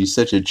 Maggie, he's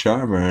such a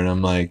charmer." And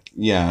I'm like,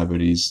 "Yeah,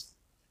 but he's,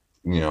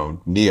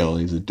 Neil,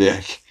 he's a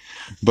dick."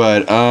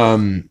 But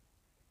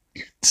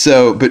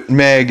but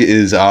Meg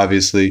is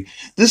obviously,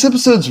 this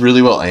episode's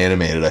really well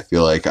animated. I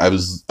feel like I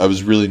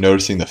was really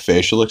noticing the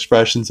facial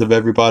expressions of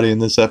everybody in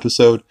this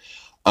episode,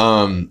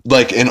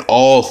 like, and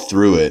all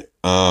through it.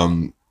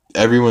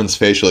 Everyone's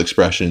facial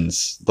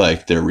expressions,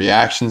 like their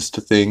reactions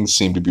to things,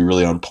 seem to be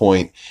really on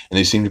point, and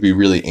they seem to be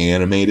really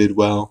animated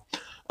well.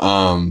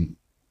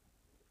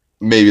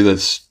 Maybe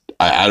that's,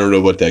 I don't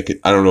know what that could,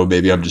 I don't know,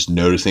 maybe I'm just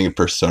noticing it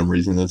for some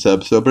reason in this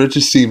episode, but it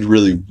just seemed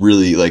really,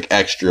 really like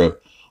extra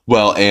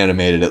well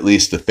animated, at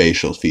least the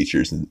facial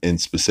features in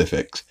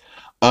specifics.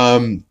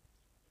 But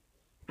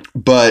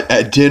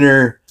at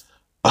dinner,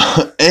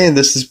 and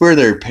this is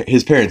where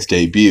his parents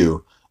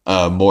debut,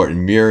 Mort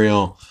and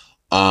Muriel.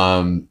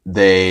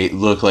 They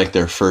look like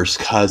they're first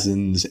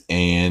cousins,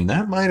 and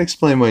that might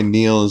explain why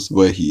Neil is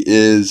what he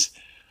is.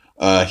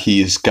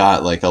 He's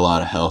got like a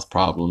lot of health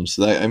problems,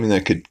 so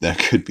that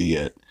could be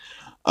it.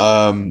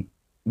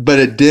 But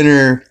at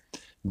dinner,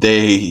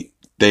 they're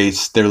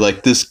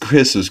like, this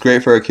kiss was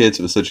great for our kids.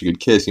 It was such a good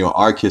kiss. You know,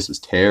 our kiss was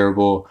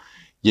terrible.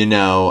 You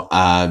know,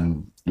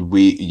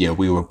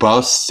 we were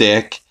both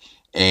sick,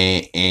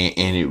 and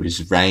it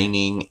was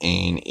raining,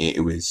 and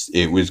it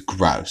was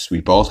gross.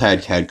 We both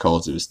had head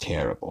colds. It was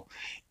terrible.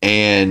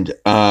 And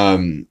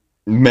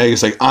Meg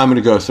is like, I'm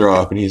gonna go throw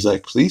up, and he's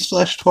like, please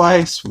flush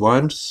twice,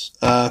 once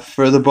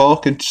for the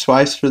bulk and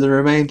twice for the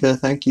remainder.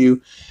 Thank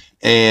you.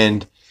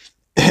 And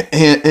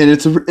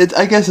it's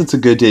I guess it's a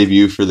good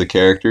debut for the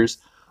characters.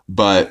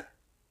 But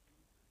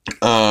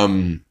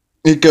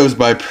it goes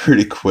by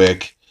pretty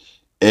quick,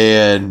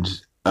 and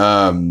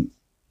then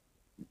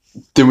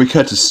we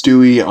cut to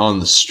Stewie on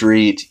the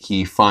street.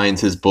 He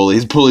finds his bully.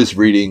 His bully's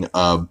reading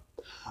a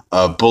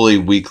Bully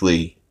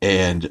Weekly,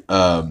 and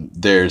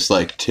there's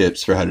like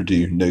tips for how to do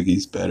your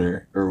noogies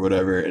better or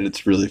whatever, and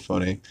it's really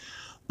funny.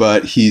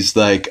 But he's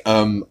like,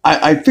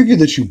 I figured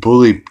that you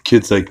bully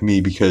kids like me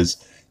because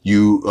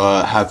you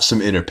have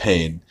some inner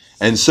pain.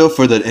 And so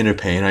for that inner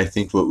pain, I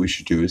think what we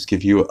should do is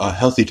give you a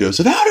healthy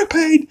dose of outer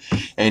pain.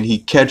 And he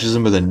catches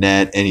him with a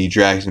net, and he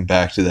drags him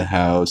back to the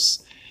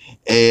house.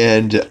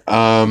 And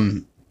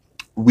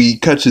we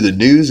cut to the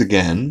news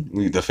again.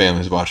 The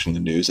family's watching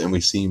the news, and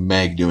we see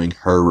Meg doing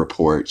her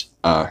report,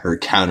 her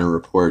counter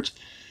report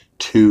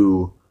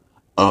to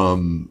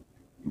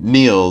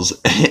Neil's.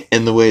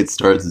 And the way it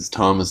starts is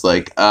Tom is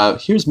like,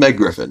 here's Meg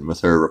Griffin with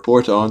her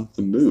report on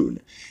the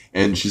moon.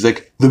 And she's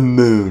like, the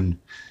moon,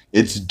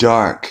 it's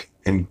dark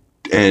and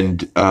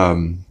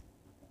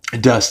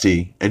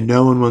dusty, and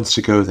no one wants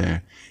to go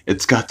there.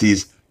 It's got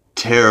these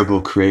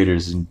terrible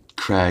craters and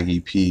craggy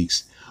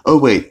peaks. Oh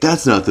wait,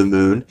 that's not the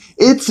moon.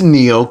 It's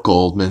Neil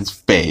Goldman's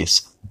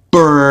face.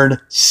 Burn,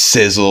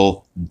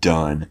 sizzle,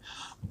 done.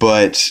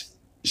 But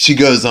she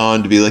goes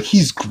on to be like,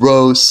 he's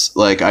gross.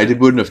 Like, I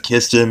wouldn't have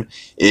kissed him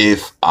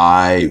if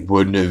I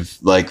wouldn't have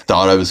like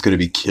thought I was going to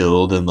be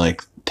killed in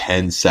like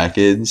 10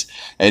 seconds.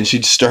 And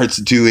she starts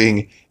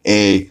doing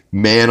a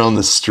man on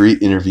the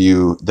street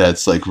interview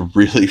that's like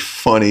really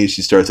funny.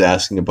 She starts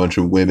asking a bunch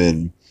of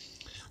women,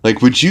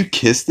 like, would you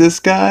kiss this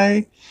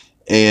guy?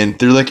 And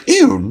they're like,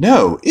 ew,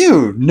 no.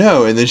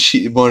 And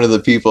then one of the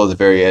people at the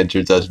very end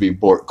turns out to be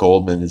Mort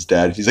Goldman, his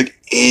dad. She's like,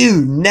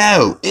 ew,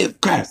 no, ew,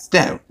 gross,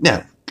 no,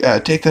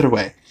 take that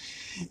away.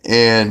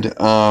 And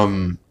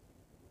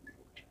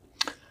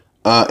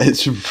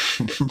it's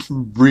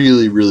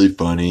really, really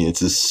funny.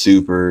 It's a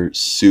super,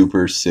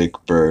 super sick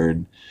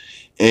burn.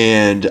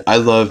 And I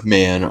love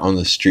man on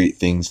the street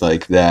things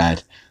like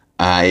that.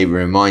 It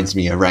reminds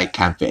me of Right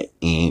Comfort,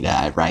 and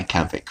Right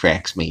Comfort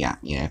cracks me up,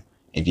 you know.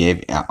 Have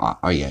you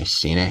ever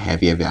seen it?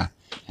 Have you ever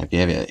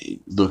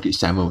looked at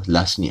someone with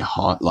lust in your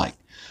heart, like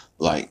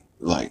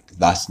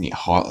lust in your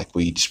heart, like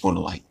where you just want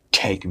to like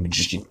take him and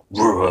just, you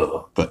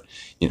know, but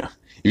you know,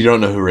 if you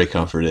don't know who Ray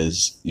Comfort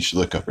is, you should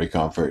look up Ray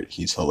Comfort.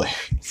 He's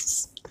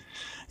hilarious.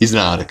 He's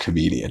not a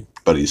comedian,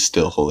 but he's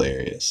still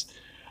hilarious.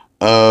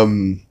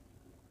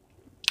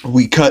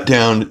 We cut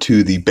down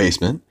to the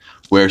basement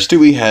where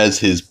Stewie has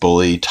his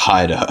bully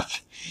tied up.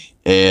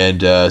 And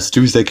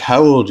Stewie's like,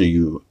 how old are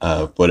you?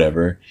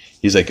 Whatever.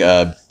 He's like,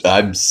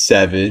 I'm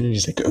 7. And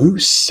he's like, oh,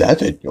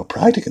 7? You're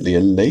practically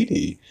a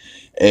lady.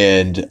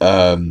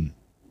 And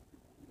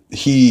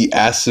he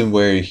asks him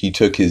where he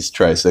took his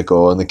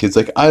tricycle. And the kid's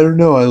like, I don't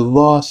know. I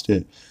lost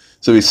it.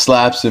 So he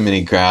slaps him and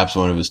he grabs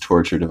one of his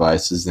torture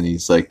devices. And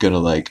he's like, gonna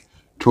like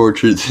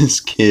torture this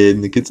kid.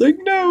 And the kid's like,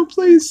 no,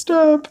 please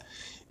stop.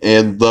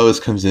 And Lois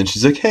comes in.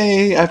 She's like,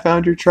 hey, I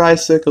found your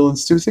tricycle. And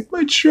Stewie's like,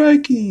 my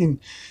trikey. And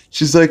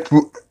she's like,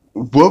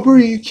 what were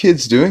you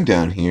kids doing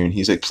down here? And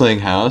he's like, playing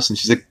house. And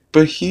she's like,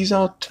 but he's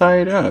all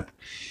tied up.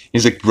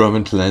 He's like,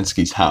 Roman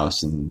Polanski's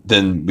house. And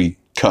then we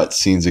cut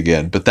scenes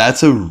again. But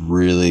that's a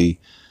really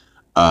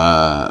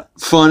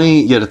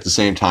funny, yet at the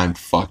same time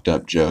fucked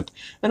up joke.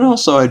 And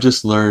also I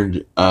just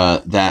learned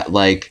that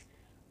like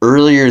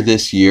earlier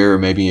this year, or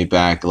maybe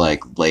back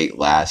like late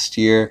last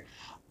year,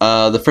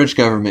 the French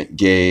government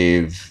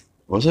gave,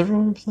 was it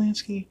Roman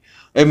Polanski?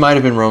 It might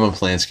have been Roman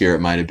Polanski, or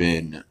it might have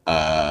been,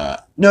 no,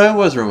 it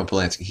was Roman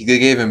Polanski. They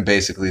gave him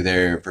basically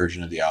their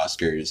version of the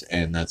Oscars,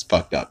 and that's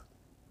fucked up.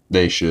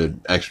 they should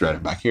extradite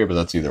him back here, but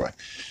that's either way.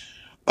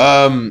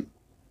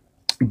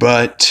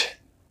 But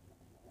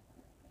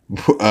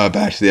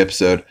back to the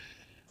episode.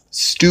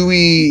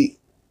 Stewie.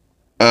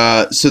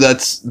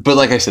 But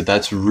like I said,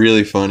 that's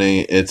really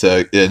funny. And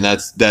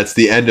that's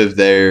the end of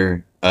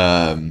their.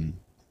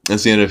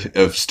 That's the end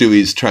of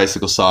Stewie's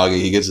tricycle saga.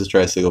 He gets his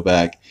tricycle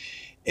back,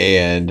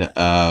 and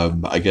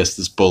I guess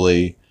this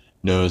bully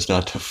knows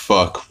not to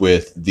fuck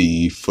with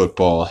the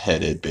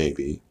football-headed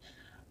baby.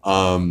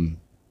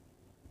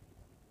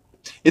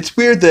 It's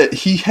weird that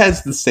he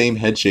has the same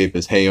head shape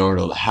as Hey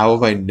Arnold. How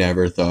have I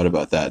never thought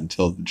about that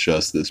until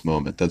just this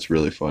moment? That's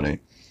really funny.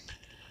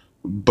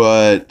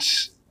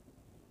 But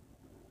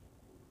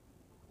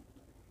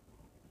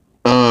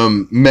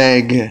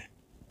Meg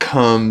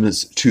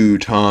comes to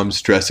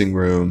Tom's dressing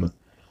room,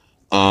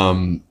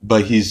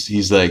 but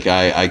he's like,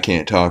 I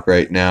can't talk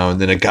right now.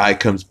 And then a guy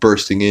comes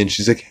bursting in.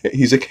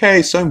 He's like,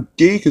 hey, some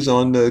geek is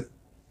on the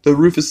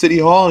roof of City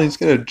Hall and he's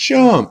gonna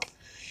jump.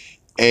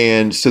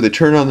 And so they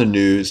turn on the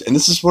news, and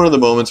this is one of the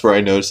moments where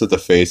I noticed that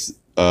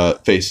the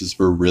faces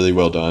were really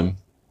well done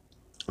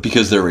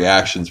because their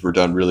reactions were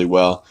done really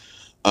well.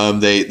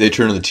 They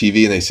turn on the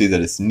TV and they see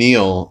that it's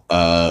Neil,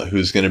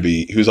 who's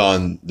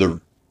on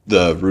the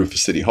roof of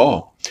City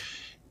Hall,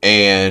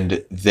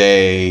 and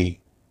they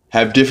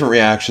have different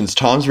reactions.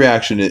 Tom's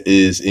reaction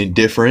is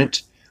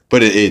indifferent,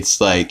 but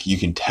it's like you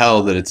can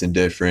tell that it's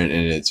indifferent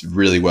and it's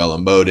really well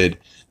emoted.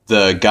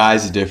 The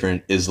guy's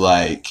indifferent is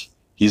like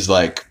he's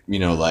like,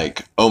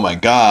 like, oh my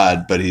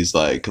God, but he's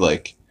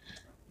like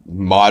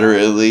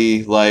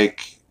moderately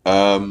like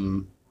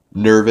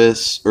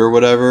nervous or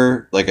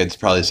whatever. Like I'd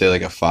probably say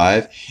like a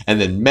 5.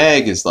 And then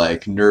Meg is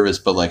like nervous,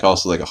 but like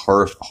also like a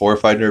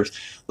horrified nervous.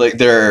 Like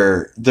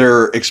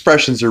their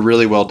expressions are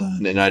really well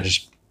done, and I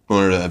just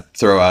wanted to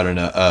throw out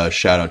a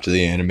shout out to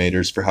the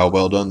animators for how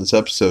well done this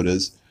episode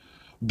is.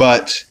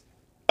 But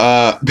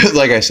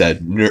like I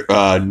said,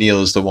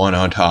 Neil is the one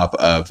on top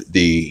of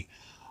the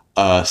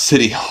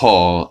City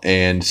Hall,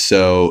 and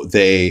so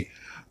they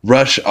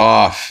rush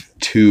off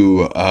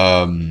to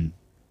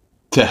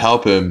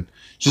help him.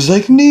 She's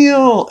like,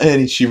 Neil,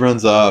 and she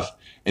runs off,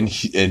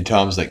 and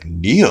Tom's like,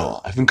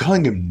 Neil? I've been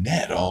calling him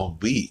Ned all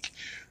week,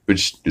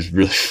 which is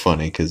really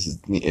funny because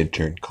the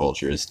intern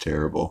culture is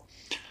terrible.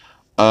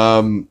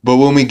 But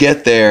when we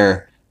get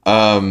there,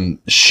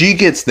 she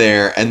gets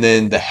there, and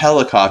then the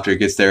helicopter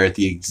gets there at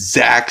the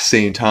exact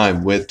same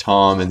time with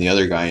Tom and the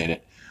other guy in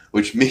it,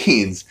 which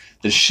means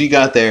that she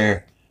got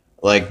there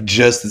like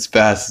just as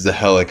fast as a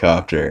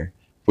helicopter,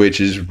 which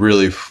is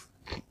really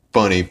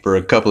funny for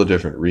a couple of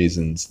different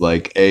reasons.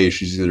 Like, A,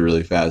 she's either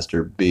really fast,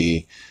 or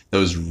B, that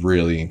was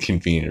really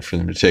inconvenient for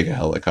them to take a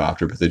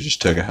helicopter, but they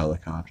just took a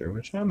helicopter,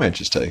 which I might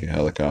just take a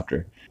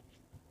helicopter.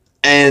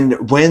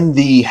 And when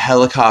the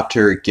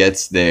helicopter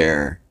gets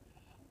there,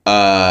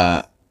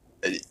 the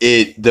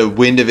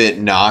wind of it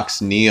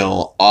knocks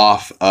Neil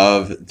off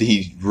of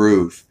the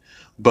roof,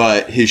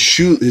 but his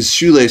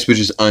shoelace, which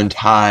is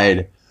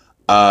untied,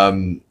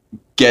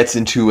 gets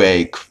into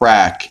a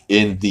crack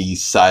in the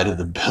side of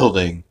the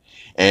building,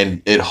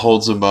 and it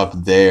holds him up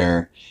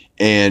there.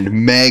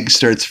 And Meg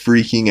starts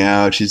freaking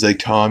out. She's like,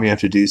 Tom, you have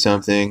to do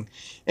something.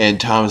 And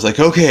Tom is like,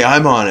 okay,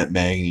 I'm on it,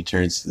 Meg. And he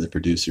turns to the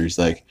producer. He's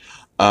like,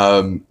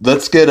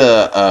 let's get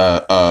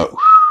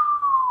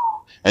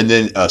and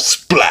then a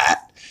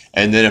splat.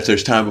 And then if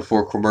there's time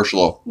before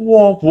commercial, a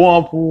womp,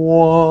 womp,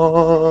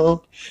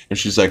 womp. And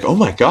she's like, oh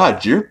my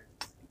God, you're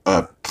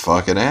a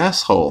fucking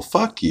asshole.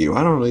 Fuck you.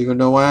 I don't even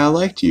know why I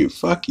liked you.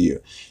 Fuck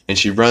you. And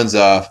she runs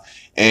off.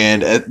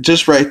 And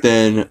just right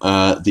then,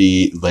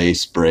 the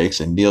lace breaks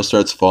and Neil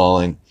starts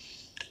falling.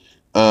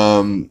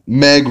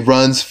 Meg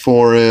runs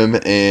for him,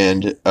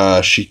 and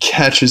she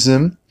catches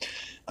him.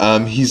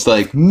 He's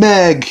like,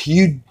 Meg,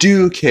 you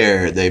do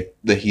care.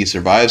 That he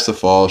survives the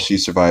fall. She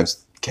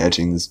survives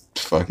catching this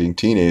fucking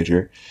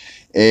teenager.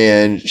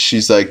 And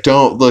she's like,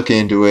 don't look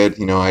into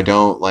it. I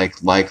don't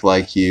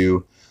like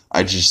you.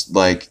 I just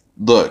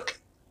look.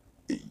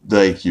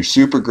 Like, you're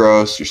super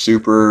gross, you're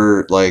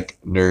super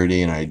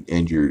nerdy,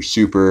 and you're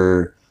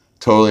super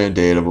totally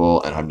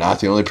undateable, and I'm not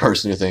the only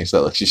person who thinks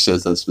that. She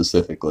says that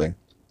specifically.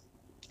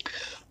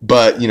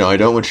 But I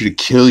don't want you to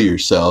kill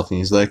yourself. And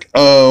he's like,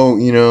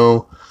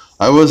 oh,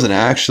 I wasn't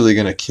actually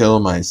gonna kill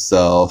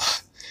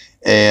myself.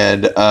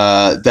 And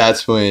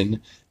that's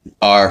when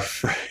our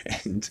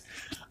friend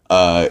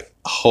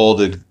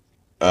Holden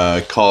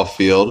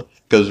Caulfield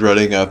goes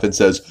running up and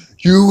says,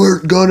 you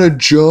weren't gonna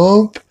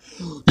jump?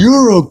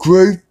 You're a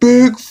great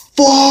big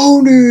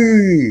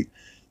phony.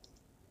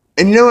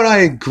 And you know what? I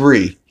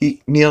agree.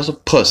 Neil's a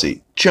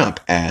pussy.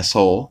 Jump,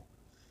 asshole.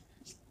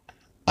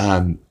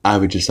 I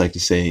would just like to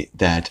say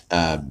that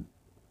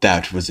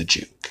that was a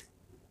joke.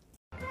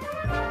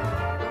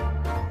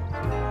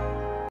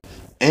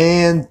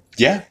 And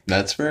yeah,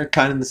 that's where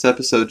kind of this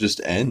episode just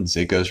ends.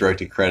 It goes right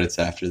to credits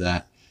after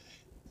that.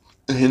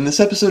 And this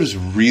episode is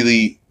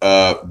really,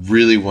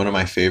 really one of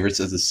my favorites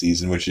of the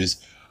season, which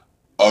is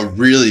a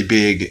really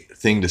big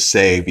thing to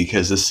say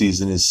because this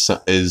season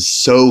is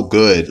so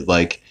good.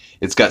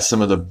 It's got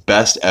some of the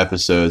best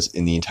episodes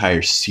in the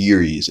entire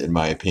series, in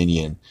my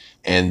opinion.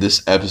 And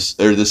this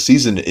episode, or this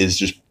season, is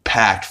just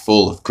packed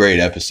full of great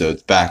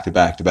episodes, back to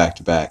back to back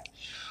to back.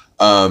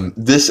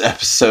 This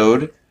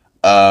episode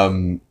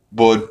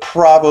would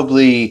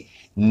probably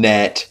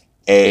net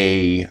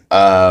about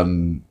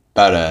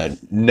a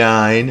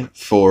 9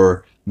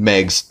 for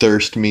Meg's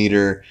thirst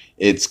meter.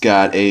 It's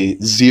got a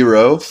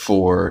 0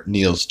 for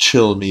Neil's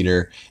chill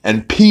meter.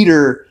 And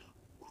Peter,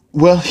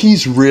 well,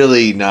 he's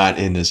really not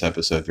in this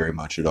episode very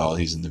much at all.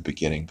 He's in the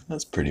beginning, but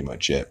that's pretty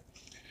much it.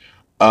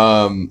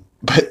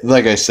 But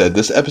like I said,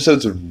 this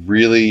episode's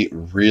really,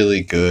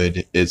 really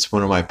good. It's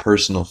one of my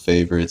personal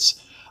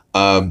favorites.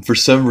 For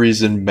some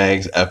reason,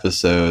 Meg's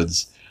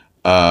episodes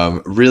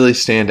really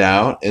stand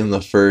out in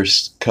the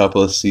first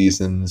couple of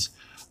seasons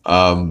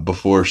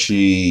before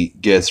she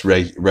gets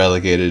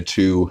relegated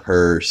to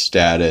her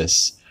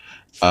status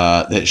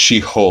that she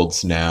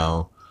holds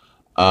now.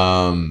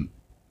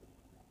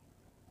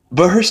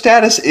 But her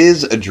status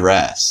is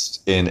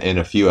addressed in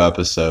a few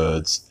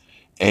episodes.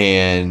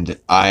 And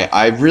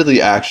I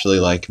really actually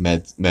like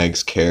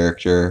Meg's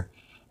character.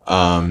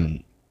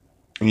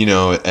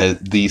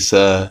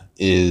 Lisa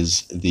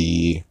is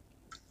the,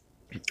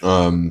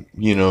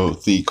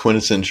 the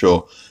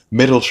quintessential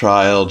middle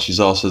child. She's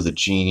also the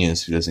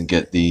genius who doesn't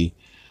get the,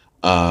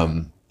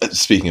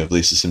 speaking of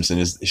Lisa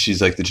Simpson,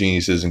 she's like the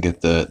genius who doesn't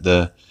get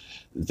the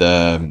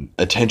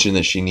attention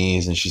that she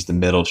needs. And she's the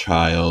middle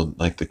child,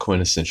 like the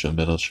quintessential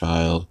middle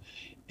child.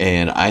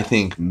 And I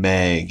think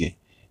Meg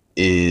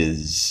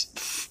is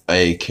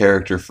a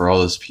character for all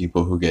those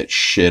people who get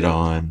shit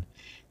on,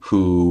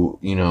 who,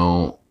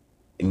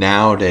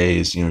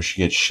 nowadays, she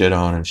gets shit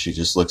on and she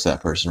just looks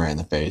that person right in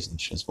the face and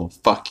she says, well,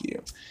 fuck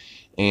you.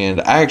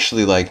 And I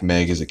actually like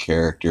Meg as a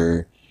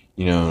character.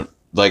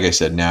 Like I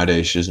said,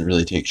 nowadays she doesn't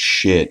really take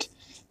shit,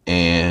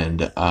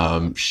 and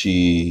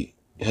she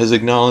has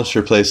acknowledged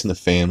her place in the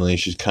family.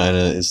 She's kind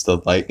of is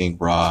the lightning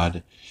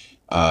rod.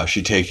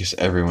 She takes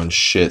everyone's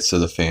shit so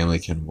the family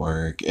can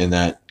work, and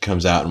that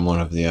comes out in one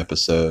of the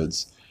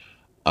episodes.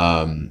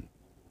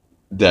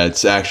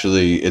 That's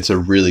actually, it's a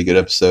really good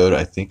episode.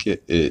 I think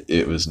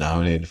it was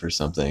nominated for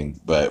something,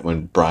 but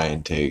when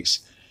Brian takes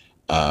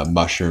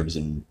mushrooms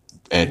and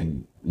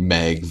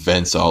Meg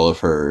vents all of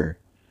her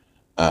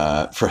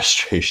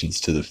frustrations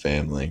to the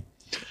family.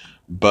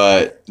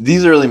 But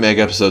these early Meg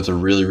episodes are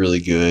really, really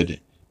good,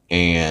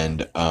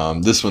 and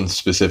this one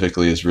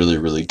specifically is really,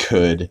 really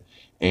good.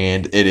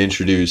 And it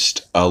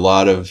introduced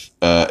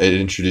it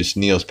introduced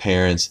Neil's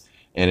parents,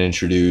 and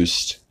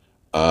introduced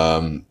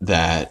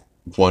that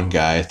one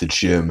guy at the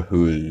gym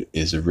who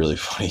is a really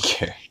funny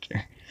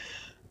character.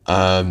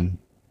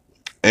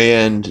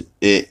 And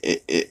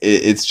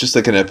it's just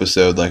like an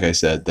episode, like I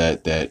said,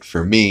 that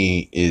for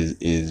me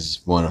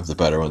is one of the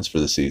better ones for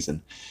the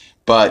season.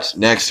 But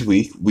next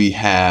week we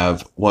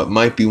have what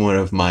might be one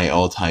of my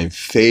all-time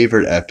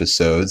favorite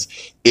episodes.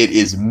 It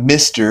is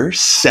Mr.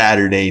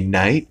 Saturday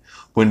Night,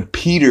 when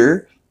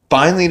Peter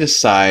finally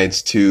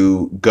decides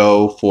to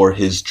go for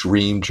his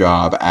dream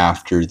job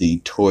after the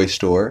toy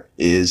store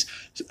is,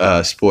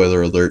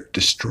 spoiler alert,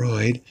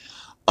 destroyed.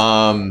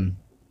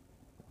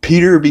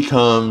 Peter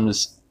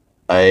becomes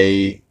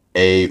a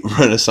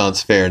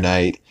Renaissance Fair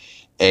night,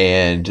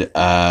 and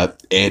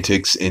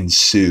antics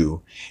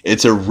ensue.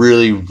 It's a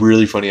really,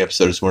 really funny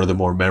episode. It's one of the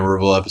more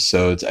memorable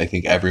episodes. I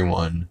think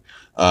everyone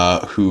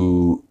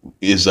who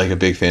is like a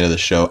big fan of the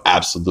show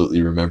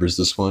absolutely remembers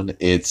this one.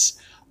 It's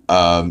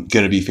going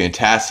to be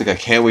fantastic. I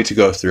can't wait to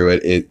go through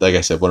it. Like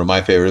I said, one of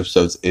my favorite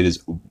episodes. It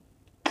is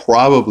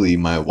probably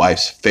my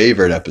wife's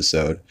favorite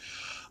episode.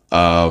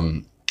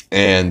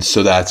 And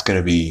so that's going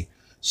to be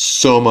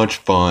so much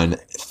fun.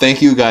 Thank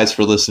you guys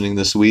for listening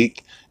this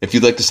week. If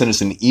you'd like to send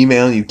us an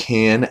email, you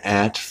can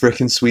at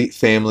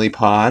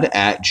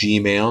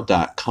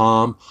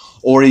frickinsweetfamilypod@gmail.com,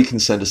 or you can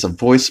send us a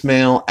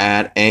voicemail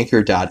at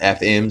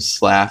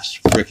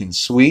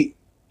anchor.fm/frickinsweet,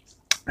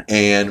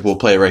 and we'll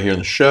play it right here on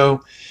the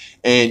show.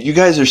 And you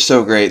guys are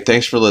so great.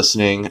 Thanks for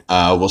listening.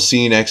 We'll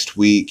see you next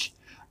week.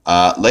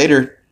 Later.